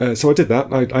so I did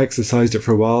that. I exercised it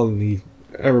for a while, and the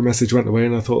error message went away,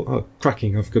 and I thought, oh,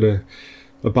 cracking, I've got a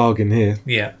bargain here.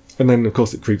 Yeah. And then, of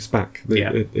course, it creeps back.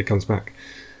 It comes back.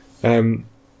 And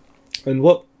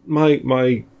what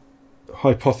my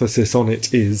hypothesis on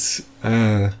it is,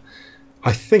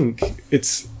 I think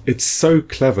it's so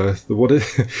clever that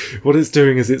what it's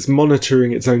doing is it's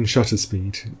monitoring its own shutter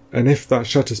speed, and if that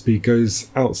shutter speed goes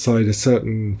outside a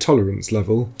certain tolerance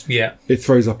level, it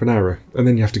throws up an error, and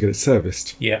then you have to get it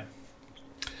serviced. Yeah.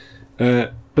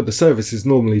 But the service is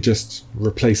normally just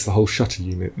replace the whole shutter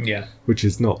unit, which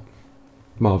is not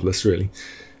marvellous, really,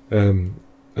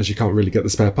 as you can't really get the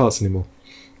spare parts anymore.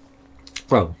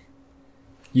 Well,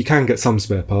 you can get some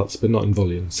spare parts, but not in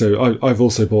volume. So I've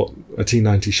also bought a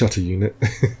T90 shutter unit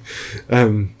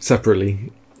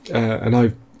separately,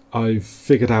 and I've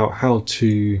figured out how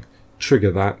to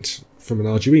trigger that from an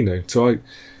Arduino. So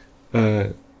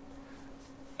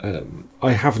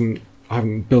I haven't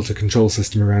built a control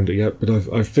system around it yet, but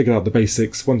I've figured out the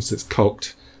basics. Once it's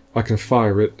cocked, I can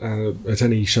fire it at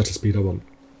any shutter speed I want,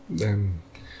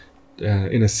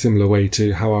 in a similar way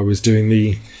to how I was doing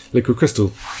the liquid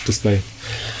crystal display.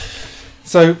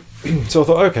 So I thought,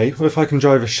 okay, well, if I can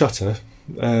drive a shutter,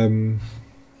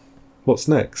 what's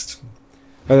next?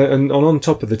 And on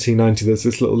top of the T90, there's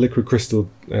this little liquid crystal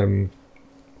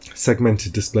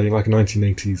segmented display, like a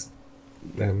 1980s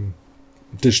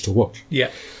digital watch.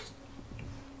 Yeah.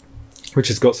 Which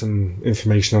has got some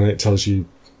information on it. It tells you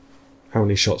how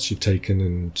many shots you've taken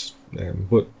and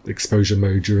what exposure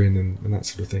mode you're in and that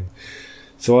sort of thing.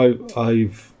 So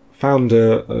I've found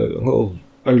a little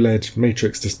OLED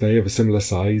matrix display of a similar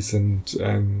size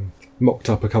and mocked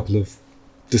up a couple of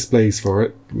displays for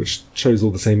it, which shows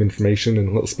all the same information and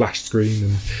a little splash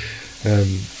screen,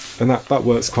 and that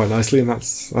works quite nicely, and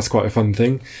that's quite a fun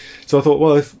thing. So I thought,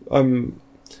 well, if I'm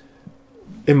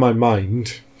in my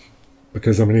mind,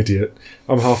 because I'm an idiot,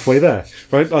 I'm halfway there,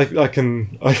 right? I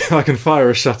can fire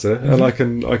a shutter, and I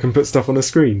can put stuff on a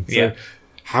screen. So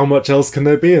how much else can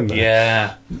there be in there?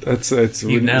 Yeah, it's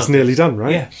nearly done,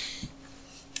 right?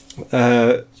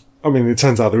 Yeah. I mean, it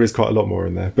turns out there is quite a lot more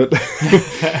in there, but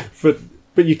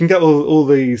but you can get all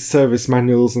the service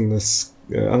manuals and the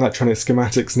electronic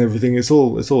schematics and everything. It's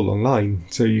all online,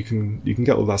 so you can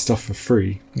get all that stuff for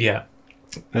free. Yeah.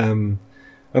 And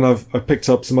I've picked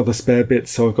up some other spare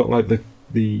bits. So I've got like the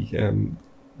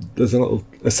there's a little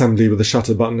assembly with a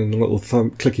shutter button and a little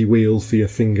clicky wheel for your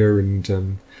finger, and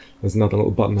there's another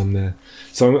little button on there.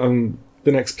 So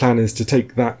the next plan is to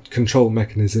take that control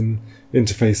mechanism,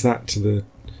 interface that to the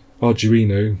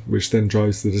Arduino, which then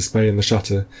drives the display and the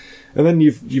shutter, and then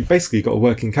you've basically got a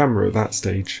working camera at that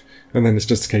stage, and then it's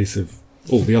just a case of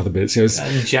all the other bits,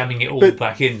 and jamming it all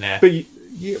back in there. But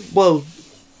well,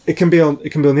 it can be on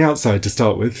the outside to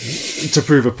start with, to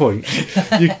prove a point.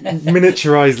 You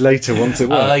miniaturize later once it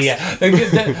works. Oh yeah,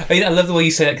 I love the way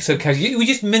you say that. So casual. We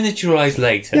just miniaturize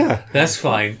later. Yeah, that's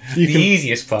fine. The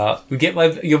easiest part, we get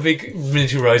your big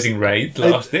miniaturizing rate.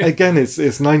 Again, it's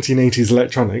 1980s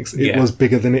electronics. It was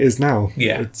bigger than it is now.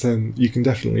 Yeah, it's you can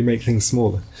definitely make things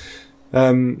smaller.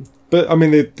 But I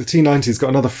mean, the T90's got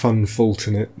another fun fault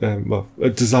in it. A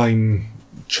design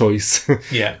choice.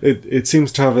 Yeah. It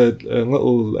seems to have a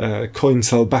little coin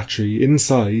cell battery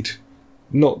inside,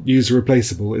 not user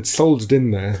replaceable. It's soldered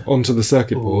in there onto the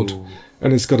circuit board,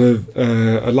 and it's got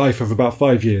a life of about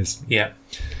 5 years. Yeah.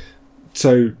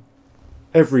 So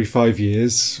every 5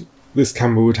 years, this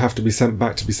camera would have to be sent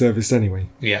back to be serviced anyway.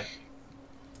 Yeah.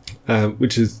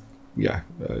 Which is,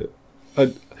 I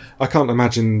can't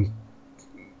imagine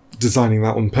designing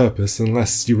that on purpose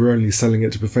unless you were only selling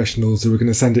it to professionals who were going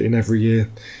to send it in every year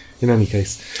in any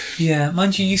case. Yeah,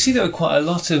 mind you see that with quite a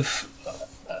lot of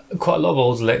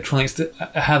old electronics that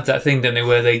have that thing, don't they,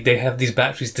 where they have these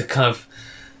batteries to kind of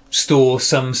store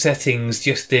some settings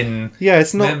just in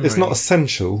it's not memory. It's not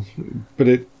essential, but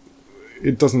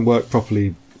it doesn't work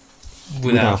properly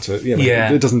without it. You know,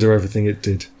 yeah. It doesn't do everything it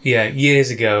did. Yeah, years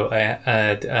ago, I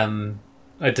had,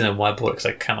 I don't know why I bought it because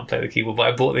I cannot play the keyboard, but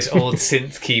I bought this old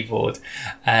synth keyboard,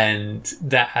 and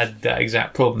that had that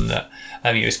exact problem that,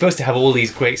 it was supposed to have all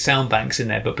these great sound banks in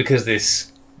there, but because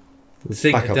this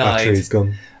thing had Backup died, battery's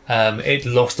gone. it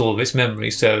lost all of its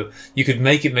memory, so you could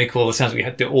make all the sounds, but you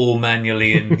had to do it all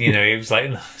manually, and it was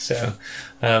like, so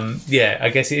I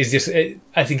guess it is just,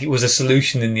 I think it was a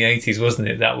solution in the 80s, wasn't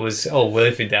it? That was,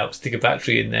 if in doubt, stick a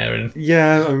battery in there. And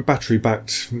yeah, battery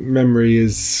backed memory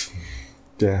is,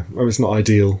 it's not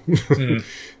ideal,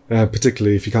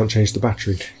 particularly if you can't change the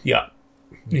battery. Yeah.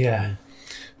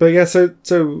 But yeah, so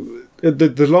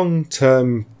the long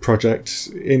term project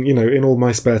in all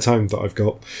my spare time that I've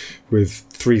got with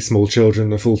 3 small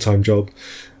children, a full time job,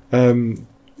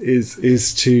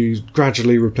 is to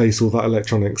gradually replace all that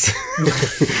electronics.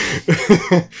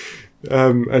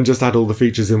 And just add all the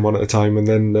features in one at a time, and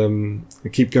then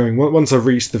keep going. Once I've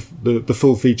reached the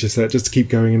full feature set, just to keep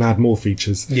going and add more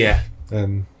features. Yeah.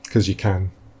 Because you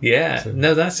can. Yeah. So.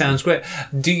 No, that sounds great.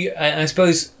 Do you? I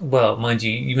suppose. Well, mind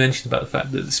you mentioned about the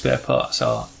fact that the spare parts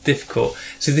are difficult.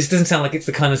 So this doesn't sound like it's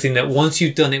the kind of thing that once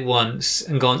you've done it once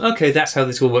and gone, okay, that's how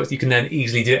this all works, you can then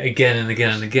easily do it again and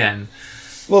again and again.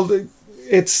 Well,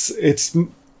 it's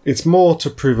more to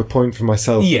prove a point for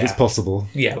myself that it's possible.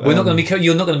 Yeah, we're not going to become.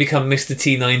 You're not going to become Mr.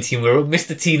 T90. We're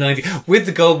Mr. T90 with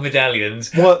the gold medallions.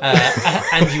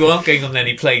 And you aren't going on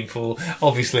any plane pool,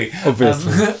 obviously.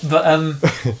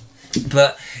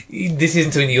 But this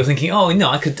isn't something that you're thinking. Oh no,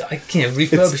 I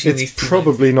refurbishing these. It's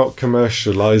probably not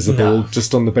commercialisable.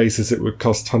 Just on the basis it would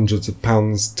cost hundreds of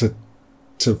pounds to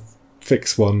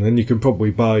fix one, and you can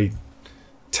probably buy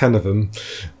 10 of them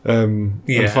and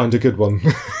find a good one.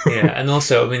 Yeah, and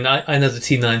also, I know the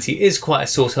T90 is quite a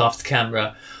sought after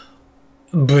camera,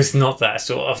 but it's not that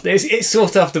sought after. It's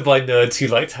sought after by nerds who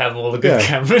like to have all the good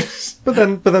cameras. But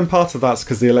then part of that's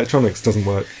because the electronics doesn't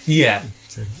work. Yeah.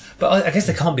 So. But I guess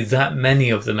there can't be that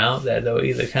many of them out there, though,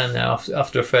 either, can there,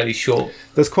 after a fairly short...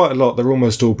 There's quite a lot. They're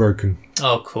almost all broken.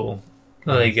 Oh, cool.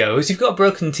 Well, there you go. If you've got a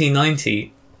broken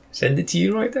T90, send it to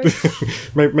you right there.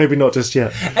 Maybe not just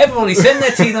yet. Everybody, send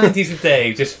their T90s to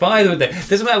Dave. Just fire them there.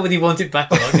 Doesn't matter whether you want it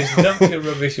back or not. Just dump your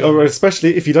rubbish on. Or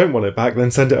especially if you don't want it back,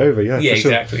 then send it over. Yeah,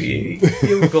 exactly.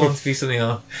 You'll go on to be something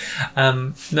else.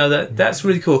 No, that's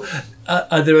really cool.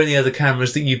 Are there any other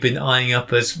cameras that you've been eyeing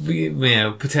up as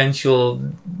potential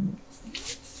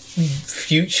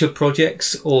future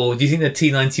projects, or do you think the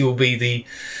T90 will be the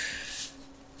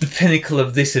pinnacle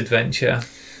of this adventure?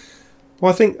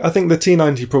 Well, I think the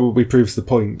T90 probably proves the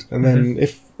point, and then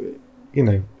if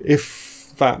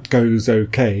that goes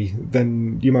okay,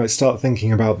 then you might start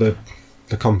thinking about the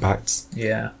compacts.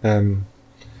 Yeah.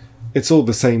 It's all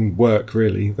the same work,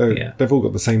 really. They've all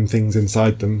got the same things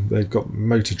inside them. They've got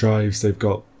motor drives, they've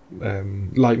got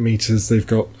light meters, they've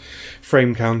got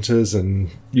frame counters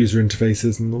and user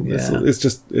interfaces, and all this.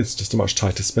 It's just a much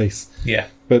tighter space. Yeah.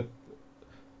 But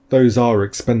those are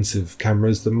expensive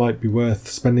cameras that might be worth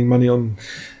spending money on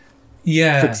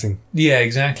fixing. Yeah,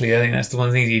 exactly. I think that's the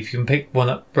one thing. If you can pick one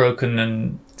up broken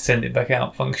and send it back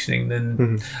out functioning,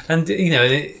 then and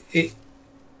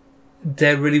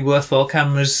they're really worthwhile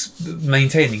cameras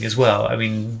maintaining as well.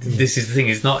 This is the thing.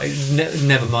 It's not.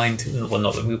 Never mind. Well,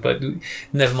 not that, but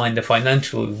never mind the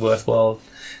financial worthwhile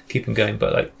keeping going.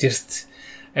 But just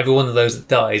every one of those that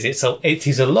dies, it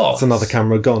is a loss. It's another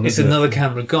camera gone. It's another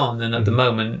camera gone, and at the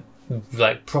moment,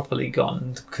 properly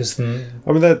gone. Because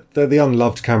they're the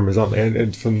unloved cameras, aren't they?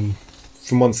 And from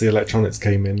once the electronics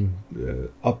came in,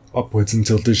 upwards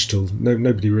until digital,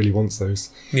 nobody really wants those.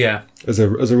 Yeah. As a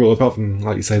rule, apart from,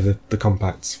 like you say, the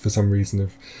compacts for some reason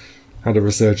have had a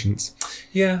resurgence.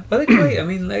 Yeah, but they're great.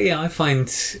 I find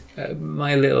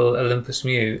my little Olympus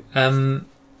Mute.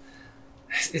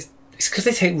 It's because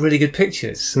they take really good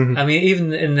pictures.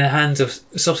 Even in the hands of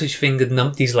sausage-fingered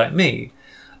numpties like me,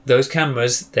 those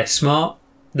cameras, they're smart.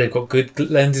 They've got good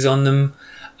lenses on them.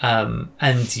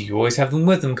 And you always have them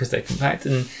with them because they're compact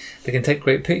and they can take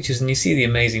great pictures, and you see the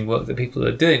amazing work that people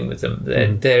are doing with them.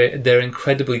 They're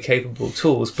incredibly capable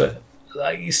tools, but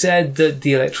like you said,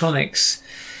 the electronics,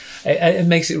 it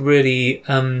makes it really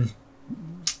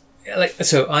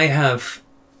so I have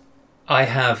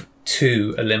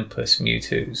 2 Olympus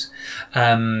Mewtwo's,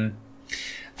 and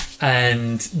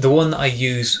the one that I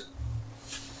use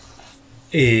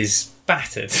is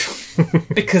battered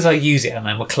because I use it and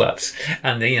I'm a klutz,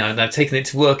 and and I've taken it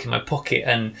to work in my pocket,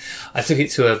 and I took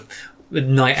it to a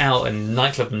night out and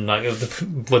nightclub, and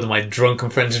one of my drunken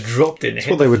friends dropped it. That's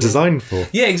what they were designed for.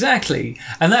 Yeah, exactly,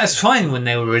 and that's fine when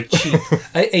they were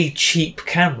a cheap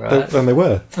camera. And they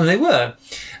were.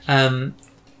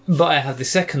 But I have the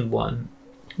second one,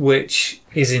 which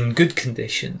is in good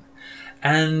condition,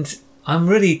 and I'm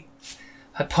really.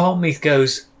 A part of me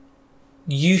goes,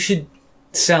 you should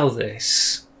sell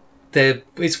this.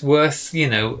 It's worth,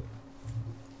 £150,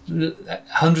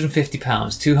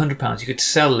 £200. You could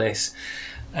sell this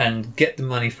and get the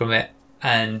money from it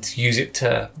and use it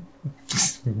to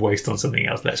waste on something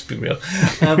else. Let's be real.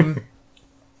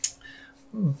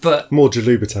 But more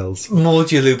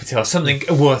Jalubitels, something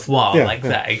worthwhile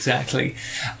that, exactly.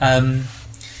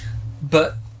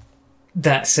 But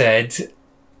that said,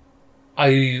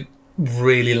 I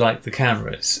really like the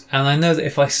cameras, and I know that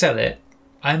if I sell it,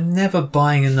 I'm never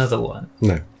buying another one.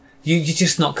 No, you're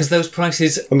just not, because those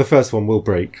prices. And the first one will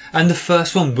break.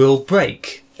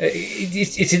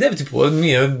 It's inevitable. And,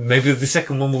 maybe the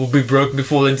second one will be broken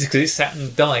before then, just because it sat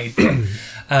and died.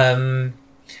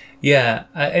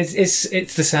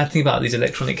 It's the sad thing about these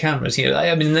electronic cameras.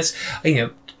 That's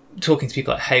talking to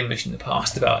people like Hamish in the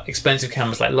past about expensive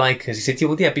cameras like Leicas. He said,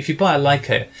 but if you buy a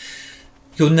Leica,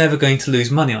 you're never going to lose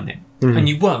money on it. And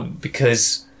you won't,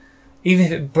 because even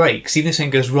if it breaks, even if something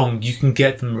goes wrong, you can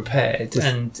get them repaired.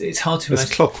 And it's hard to imagine.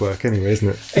 It's clockwork anyway,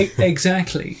 isn't it?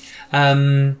 Exactly.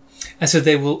 And so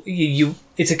they will,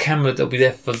 it's a camera that'll be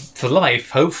there for life,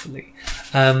 hopefully.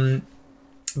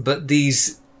 But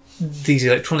these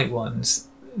electronic ones,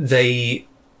 they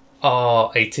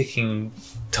are a ticking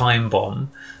time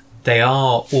bomb. They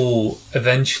are all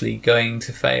eventually going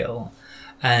to fail.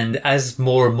 And as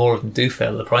more and more of them do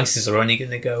fail, the prices are only going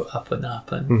to go up and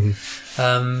up. And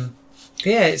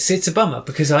it's a bummer,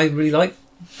 because I really love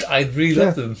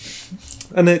them.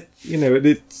 And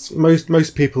it's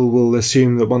most people will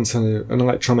assume that once an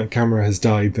electronic camera has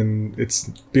died, then it's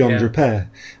beyond repair,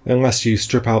 unless you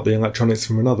strip out the electronics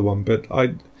from another one. But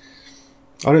I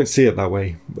don't see it that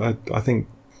way. I think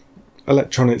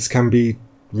electronics can be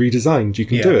redesigned. You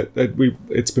can do it.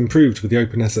 It's been proved with the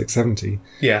Open SX70.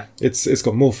 Yeah, it's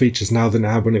got more features now than it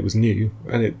had when it was new,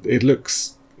 and it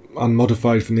looks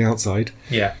unmodified from the outside.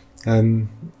 Yeah,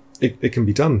 it can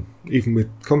be done even with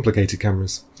complicated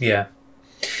cameras. Yeah,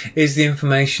 is the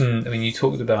information? You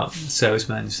talked about service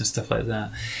manuals and stuff like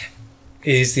that.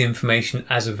 Is the information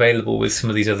as available with some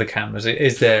of these other cameras?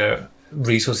 Is there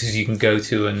resources you can go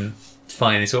to and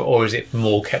find this, or is it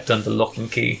more kept under lock and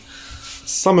key?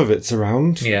 Some of it's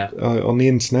around on the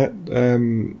internet.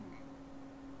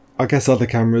 I guess other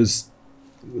cameras,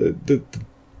 the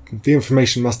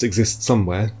information must exist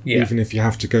somewhere, even if you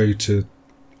have to go to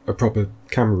a proper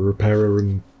camera repairer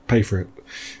and pay for it,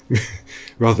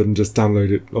 rather than just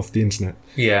download it off the internet.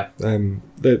 Yeah.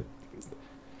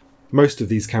 Most of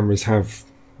these cameras have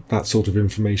that sort of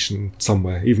information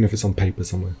somewhere, even if it's on paper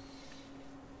somewhere.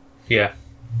 Yeah.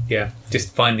 Yeah.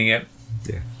 Just finding it.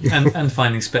 Yeah. and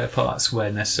finding spare parts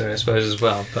where necessary, I suppose, as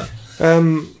well. But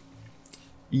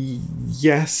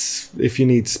yes, if you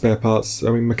need spare parts.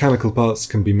 Mechanical parts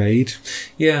can be made.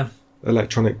 Yeah.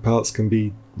 Electronic parts can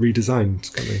be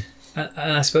redesigned, can't they?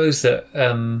 And I suppose that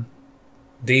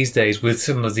these days, with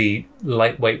some of the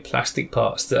lightweight plastic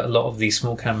parts that a lot of these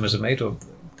small cameras are made of,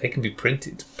 they can be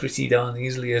printed pretty darn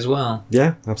easily as well.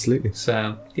 Yeah, absolutely.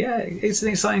 So, it's an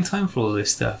exciting time for all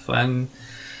this stuff. And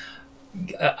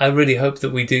I really hope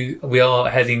that we are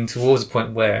heading towards a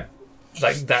point where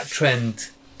that trend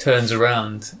turns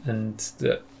around, and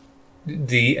that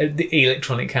the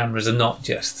electronic cameras are not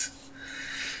just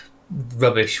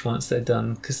rubbish once they're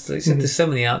done, because there's so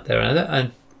many out there.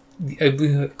 And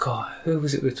God, who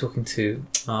was it we were talking to?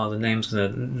 Oh, the name's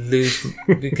going to lose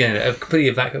again. I've completely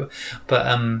evacuated. But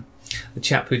the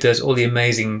chap who does all the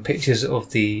amazing pictures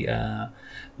of the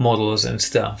models and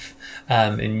stuff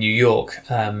in New York.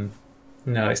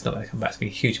 No, it's not going to come back to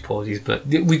me. Huge apologies, but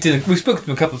we've spoken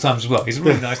to him a couple of times as well. He's a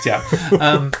really nice chap.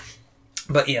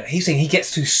 But he's saying he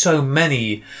gets through so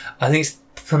many. I think it's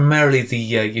primarily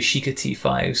the Yashica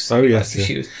T5s. Oh yes,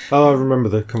 yeah. I remember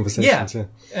the conversations. Yeah.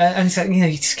 And it's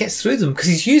he just gets through them because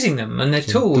he's using them and they're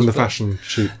tools. In the fashion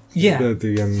shoot. Yeah.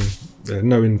 The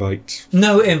no invite.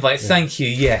 No invite. Yeah. Thank you.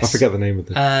 Yes. I forget the name of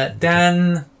the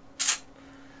Dan.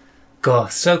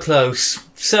 God, so close.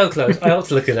 So close. I ought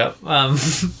to look it up.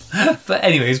 But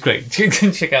anyway, it's great. You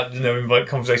can check out the no invite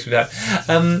conversation with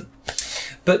that.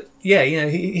 But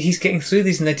he's getting through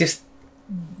these, and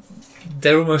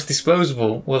they're almost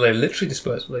disposable. Well, they're literally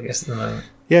disposable, I guess, at the moment.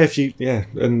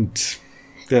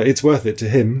 It's worth it to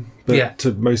him, but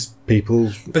to most people...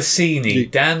 Dan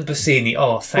Bassini.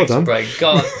 Oh, thanks, brain.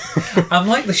 God, I'm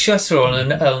like the shutter on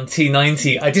an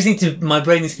T90. I just my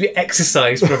brain needs to be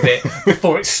exercised for a bit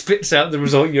before it spits out the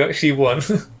result you actually want.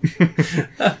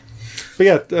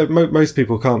 But most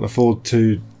people can't afford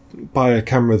to buy a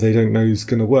camera they don't know is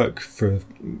going to work for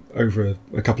over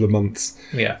a couple of months.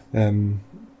 Yeah.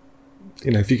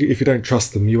 If you don't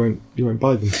trust them, you won't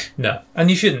buy them. No, and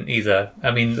you shouldn't either.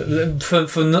 I mean,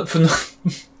 for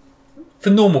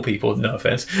normal people, no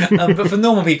offense, but for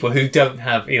normal people who don't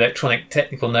have electronic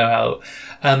technical know-how,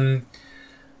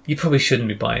 you probably shouldn't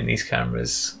be buying these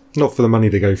cameras. Not for the money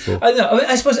they go for.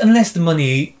 I suppose unless the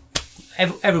money,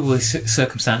 everybody's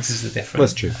circumstances are different.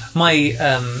 That's true. My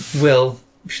Will,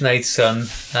 Sinead's son,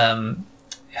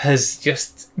 has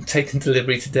just taken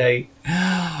delivery today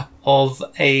of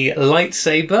a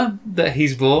lightsaber that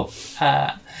he's bought.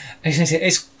 And he said,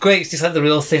 it's great, it's just like the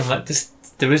real thing. I'm like,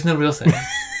 there is no real thing.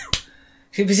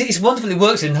 It's wonderful, it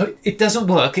works, and it doesn't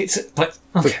work. It's like,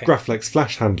 okay. The Graflex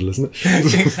flash handle, isn't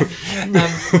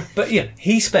it? But yeah,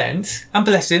 he spent, and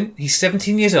bless him, he's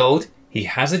 17 years old, he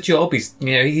has a job, he's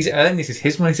earning, this is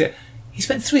his money. He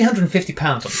spent £350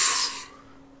 on this.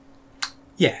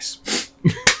 Yes.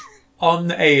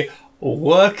 On a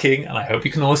working, and I hope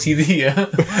you can all see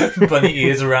the bunny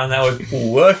ears around that one,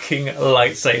 working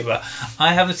lightsaber.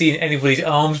 I haven't seen anybody's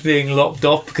arms being lopped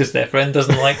off because their friend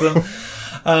doesn't like them.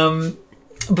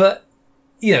 But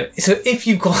so if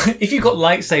you've got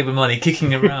lightsaber money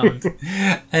kicking around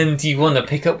and you want to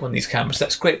pick up one of these cameras,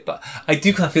 that's great. But I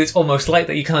do kind of feel it's almost like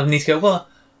that. You kind of need to go, well,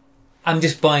 I'm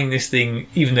just buying this thing,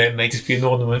 even though it may just be an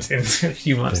ornament in a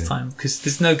few months' time, because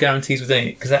there's no guarantees with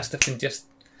it. Because that stuff can just.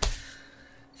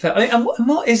 And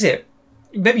what is it?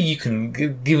 Maybe you can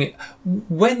give me.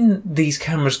 When these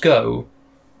cameras go,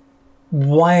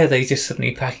 why are they just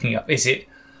suddenly packing up? Is it?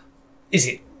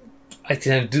 I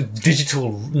don't know,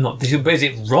 digital, not digital, but is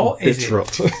it rot? It's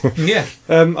rot. Yeah.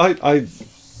 I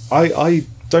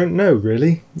don't know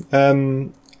really.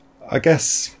 I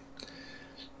guess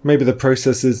maybe the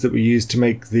processes that we used to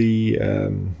make the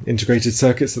integrated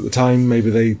circuits at the time,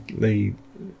 maybe they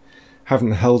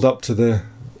haven't held up to the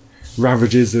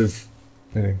ravages of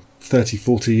 30,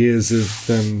 40 years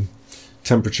of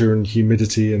temperature and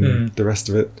humidity and the rest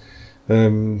of it.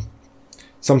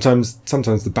 Sometimes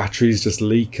the batteries just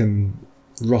leak and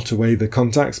rot away the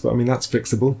contacts, but I mean that's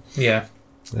fixable. Yeah.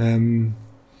 I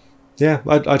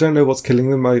don't know what's killing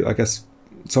them. I guess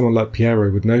someone like Piero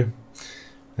would know.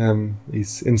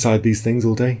 He's inside these things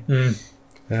all day. But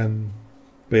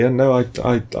yeah, no, I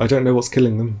don't know what's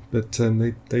killing them, but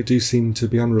they do seem to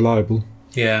be unreliable.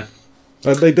 Yeah.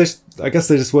 I guess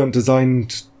they just weren't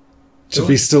designed to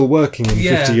be still working in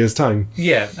 50 years' time.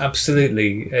 Yeah,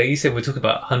 absolutely. You said we're talking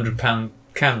about £100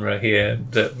 camera here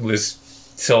that was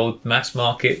sold mass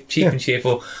market, cheap and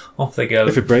cheerful. Off they go.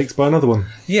 If it breaks, buy another one.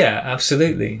 Yeah,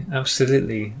 absolutely.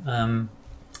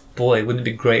 Boy, wouldn't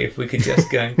it be great if we could just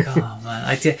go and oh man,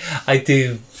 I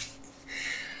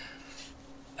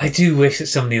do wish that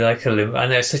somebody like Olympus, I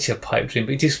know it's such a pipe dream,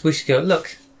 but you just wish to go,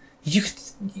 look,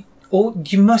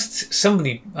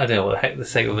 somebody, I don't know what the heck the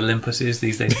state of Olympus is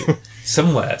these days, but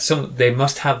they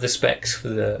must have the specs for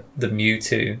the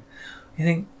Mewtwo. You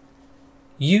think,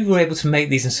 you were able to make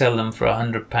these and sell them for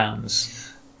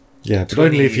 £100. Yeah, but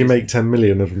only if you make 10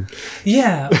 million of them.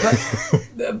 Yeah,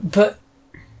 but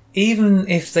even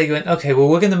if they went, okay, well,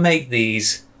 we're going to make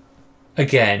these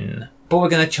again, but we're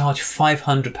going to charge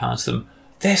 £500 for them,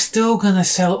 they're still going to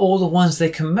sell all the ones they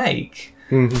can make.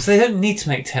 Mm-hmm. So they don't need to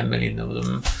make 10 million of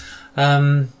them.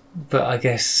 But I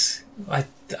guess I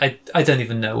don't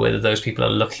even know whether those people are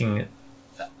looking.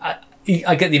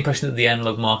 I get the impression that the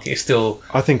analog market is still.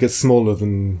 I think it's smaller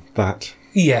than that.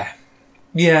 Yeah.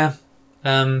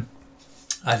 I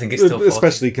think it's still.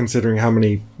 Especially considering how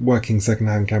many working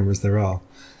second-hand cameras there are.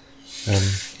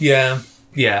 Yeah.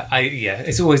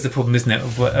 It's always the problem, isn't it?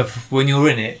 Of when you're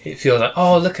in it, it feels like,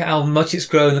 oh, look at how much it's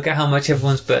grown, look at how much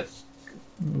everyone's. But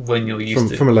when you're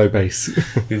used from a low base,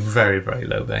 very, very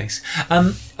low base.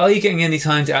 Are you getting any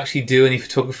time to actually do any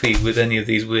photography with any of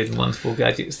these weird and wonderful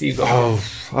gadgets that you've got? Oh,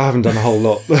 I haven't done a whole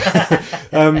lot.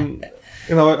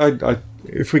 I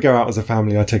if we go out as a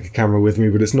family, I take a camera with me,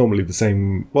 but it's normally the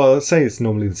same. Well, I'd say it's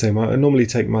normally the same. I normally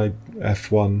take my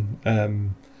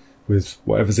F1 with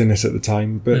whatever's in it at the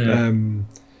time, but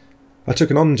I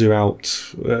took an Ondu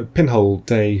out pinhole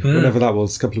day, whenever that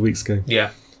was, a couple of weeks ago.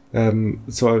 Yeah.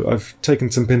 So I've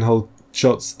taken some pinhole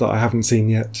shots that I haven't seen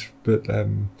yet, but not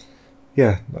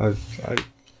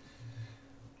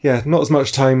as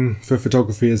much time for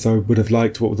photography as I would have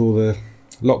liked. What with all the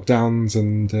lockdowns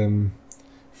and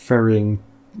ferrying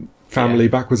family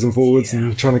backwards and forwards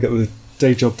and trying to get the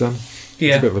day job done.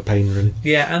 Yeah. It's a bit of a pain, really.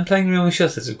 Yeah, and playing around with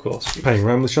shutters, of course. Playing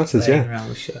around with shutters, But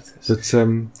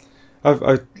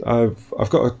I've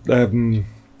got a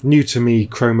new to me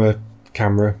chroma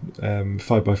camera,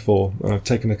 5x4, and I've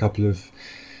taken a couple of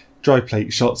dry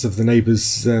plate shots of the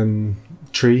neighbours'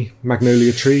 tree,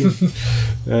 magnolia tree,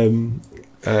 and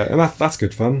that's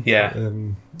good fun. Yeah.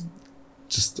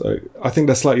 I think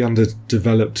they're slightly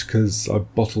underdeveloped because I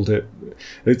bottled it.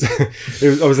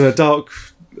 I was in a dark,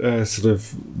 sort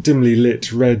of dimly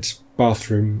lit red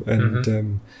bathroom,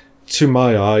 and to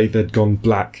my eye, they'd gone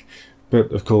black,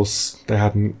 but of course they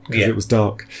hadn't because it was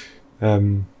dark.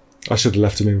 I should have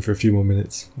left them in for a few more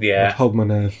minutes. Yeah. I'd hold my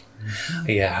nerve.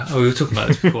 Yeah, we were talking about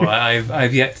this before.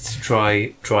 I've yet to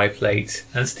try dry plate,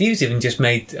 and Steve's even just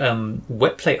made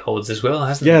wet plate holders as well,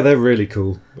 hasn't he? Yeah, they're really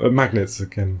cool. Magnets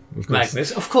again, of course.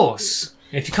 Magnets, of course.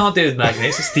 If you can't do it with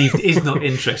magnets, Steve is not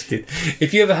interested.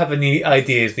 If you ever have any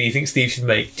ideas that you think Steve should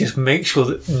make, just make sure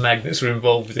that magnets are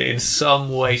involved with it in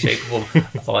some way, shape, or form.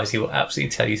 Otherwise, he will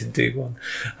absolutely tell you to do one.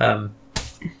 I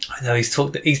know he's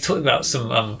talked about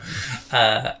some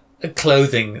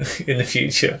clothing in the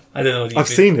future. I don't know what I've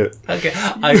seen it. Okay,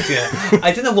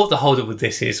 I don't know what the holder with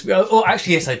this is. Or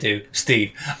actually, yes, I do,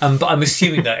 Steve. But I'm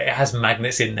assuming that it has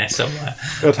magnets in there somewhere.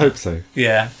 I'd hope so.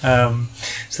 Yeah.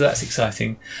 So that's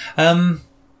exciting. I'm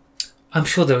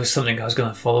sure there was something I was going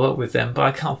to follow up with them, but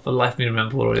I can't for the life of me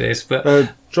remember what it is.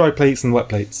 But dry plates and wet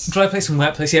plates. Dry plates and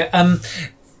wet plates. Yeah.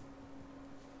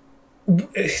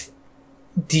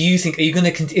 Do you think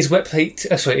is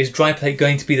dry plate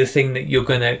going to be the thing that you're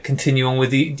going to continue on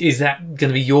with? Is that going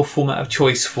to be your format of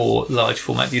choice for large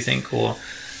format, do you think? Or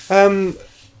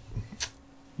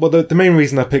well, the main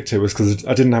reason I picked it was because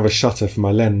I didn't have a shutter for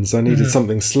my lens. I needed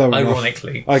something slow enough.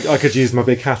 Ironically, I could use my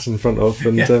big hat in front of,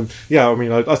 and I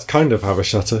mean, I kind of have a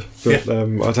shutter, but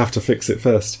I'd have to fix it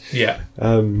first. Yeah.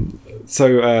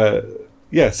 So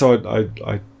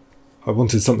I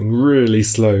wanted something really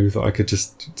slow that I could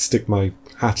just stick my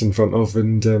hat in front of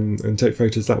and take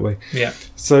photos that way. Yeah.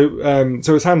 So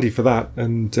it's handy for that,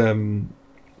 and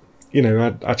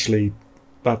actually,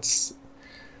 that's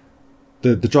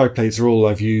the dry plates are all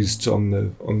I've used on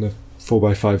the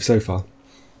 4x5 so far.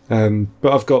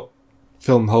 But I've got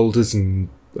film holders and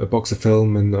a box of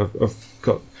film, and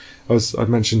I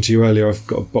mentioned to you earlier, I've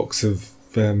got a box of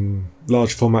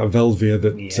large format Velvia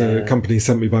that a company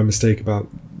sent me by mistake about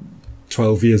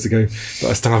 12 years ago that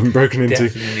I still haven't broken into.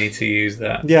 Definitely need to use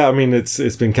that. Yeah, I mean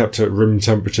it's been kept at room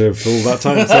temperature for all that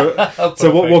time.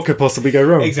 So what could possibly go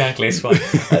wrong? Exactly, it's fine.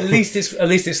 at least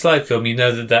it's slide film. You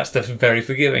know that stuff is very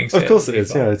forgiving. So of course it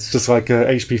is. Fine. Yeah, it's just like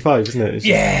HP5, isn't it?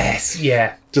 Yes.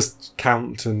 Yeah. Just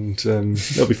count and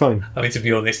it'll be fine. I mean, to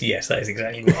be honest, yes, that is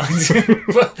exactly right.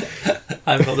 But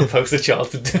I'm not the poster child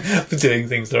for doing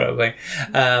things the right way.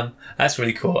 That's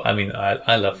really cool. I mean,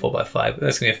 I love 4x5.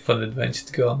 That's going to be a fun adventure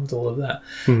to go on with all of that.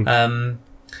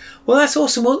 Well, that's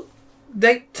awesome. Well,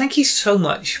 thank you so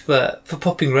much for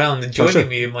popping around and joining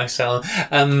me in my salon.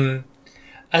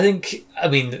 I think,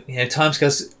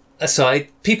 timescales aside,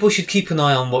 people should keep an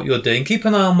eye on what you're doing. Keep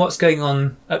an eye on what's going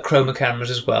on at Chroma Cameras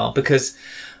as well, because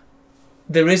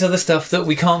there is other stuff that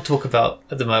we can't talk about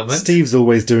at the moment. Steve's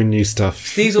always doing new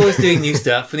stuff. And he's doing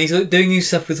new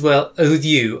stuff with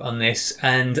you on this.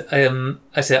 And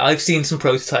I've seen some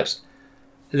prototypes.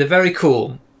 They're very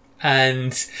cool.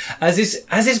 And as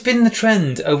it's been the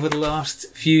trend over the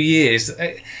last few years,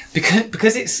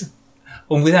 because it's,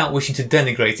 and without wishing to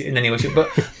denigrate it in any way, but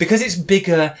because it's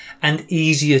bigger and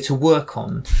easier to work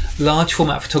on, large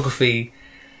format photography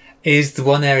is the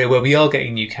one area where we are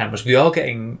getting new cameras, we are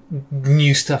getting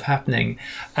new stuff happening,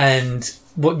 and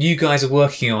what you guys are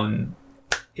working on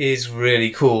is really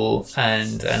cool,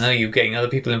 and I know you're getting other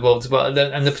people involved as well,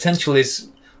 and the potential is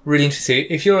really interesting.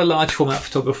 If you're a large format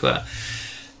photographer,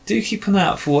 do keep an eye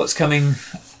out for what's coming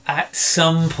at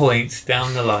some point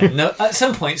down the line. No, at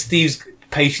some point, Steve's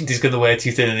patient is going to wear too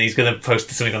thin and he's going to post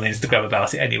something on Instagram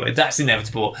about it anyway. That's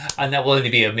inevitable, and that will only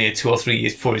be a mere 2 or 3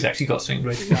 years before he's actually got something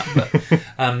ready for that.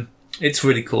 But it's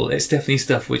really cool. It's definitely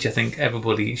stuff which I think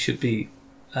everybody should be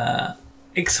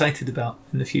excited about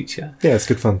in the future. Yeah, it's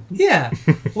good fun. Yeah.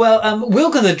 Well,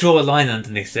 we're going to draw a line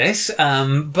underneath this,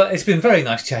 but it's been very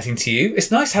nice chatting to you.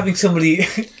 It's nice having somebody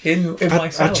in my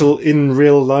salon. Actual in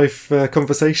real life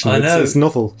conversation. I know. It's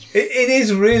novel. It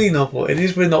is really novel. It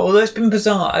is really novel. Although it's been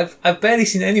bizarre. I've barely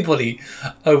seen anybody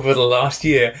over the last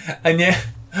year, and yet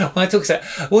when I talk to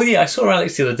I saw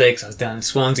Alex the other day because I was down in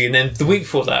Swansea, and then the week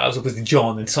before that I was with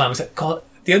John, and Simon was like, God,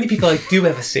 the only people I do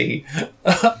ever see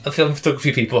are film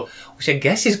photography people, which I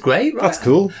guess is great, right? That's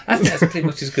cool. I think that's pretty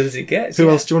much as good as it gets. Who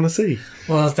else do you want to see?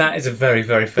 Well, that is a very,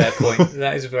 very fair point.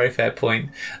 That is a very fair point.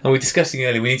 And we were discussing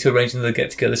earlier, we need to arrange another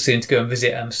get-together soon to go and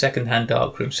visit Secondhand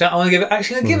Darkroom. So I want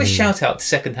to give a shout-out to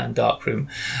Secondhand Darkroom,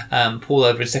 Paul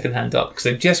over at Secondhand Dark, because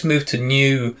they've just moved to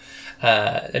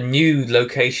a new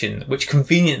location, which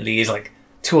conveniently is like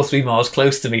 2 or 3 miles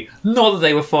close to me. Not that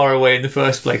they were far away in the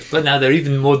first place, but now they're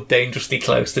even more dangerously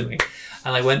close to me.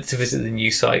 and I went to visit the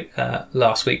new site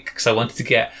last week because I wanted to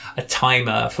get a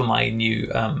timer for my new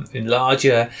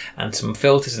enlarger and some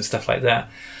filters and stuff like that.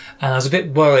 And I was a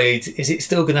bit worried, is it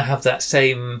still going to have that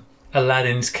same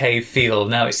Aladdin's Cave feel?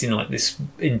 Now it's in like this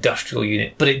industrial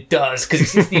unit, but it does, because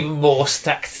it's just even more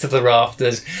stacked to the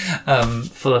rafters,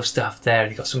 full of stuff there.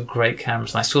 And you've got some great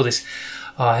cameras. And I saw this,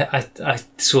 I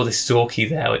saw this Zorky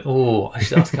there. I went, I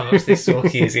should ask how much this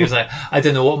Zorky is. He was like, I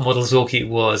don't know what model Zorky it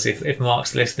was. If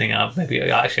Mark's listening, maybe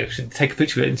actually I should take a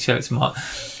picture of it and show it to Mark.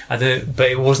 I don't know, but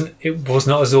it was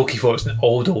not a Zorky 4, it was an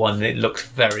older one, and it looked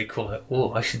very cool.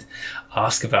 Like, I should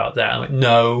ask about that. I went,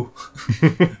 no,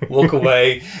 walk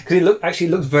away, because it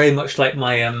looked very much like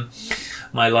my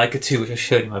my Leica 2, which I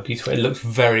showed you, my beautiful. It looks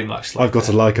very much like. I've got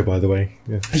a Leica, by the way.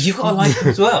 Yeah. You've got a Leica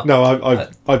as well. No,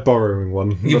 I'm borrowing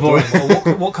one. You're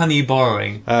borrowing. What kind are you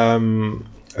borrowing?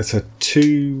 It's a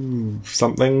 2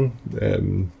 something.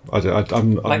 I'm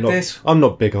like not. This? I'm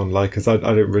not big on Leicas. I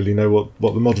don't really know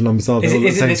what the model numbers are. Is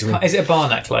it a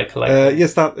Barnack Leica?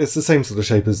 Yes, it's the same sort of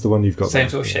shape as the one you've got. Same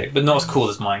sort of shape, but not as cool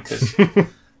as mine, because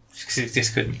it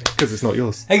just couldn't be. Because it's not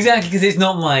yours. Exactly, because it's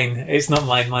not mine. It's not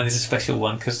mine. Mine is a special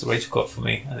one because Rachel got it for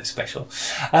me, and it's special.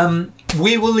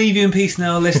 We will leave you in peace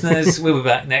now, listeners. We'll be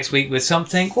back next week with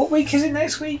something. What week is it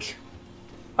next week?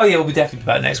 Oh yeah, we'll be definitely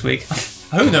back next week.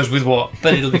 Who knows with what,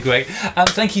 but it'll be great.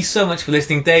 Thank you so much for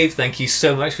listening, Dave. Thank you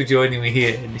so much for joining me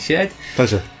here in the shed.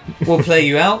 Pleasure. We'll play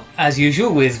you out, as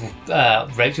usual, with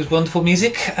Rachel's wonderful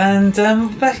music, and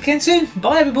back again soon.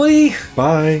 Bye, everybody.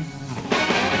 Bye.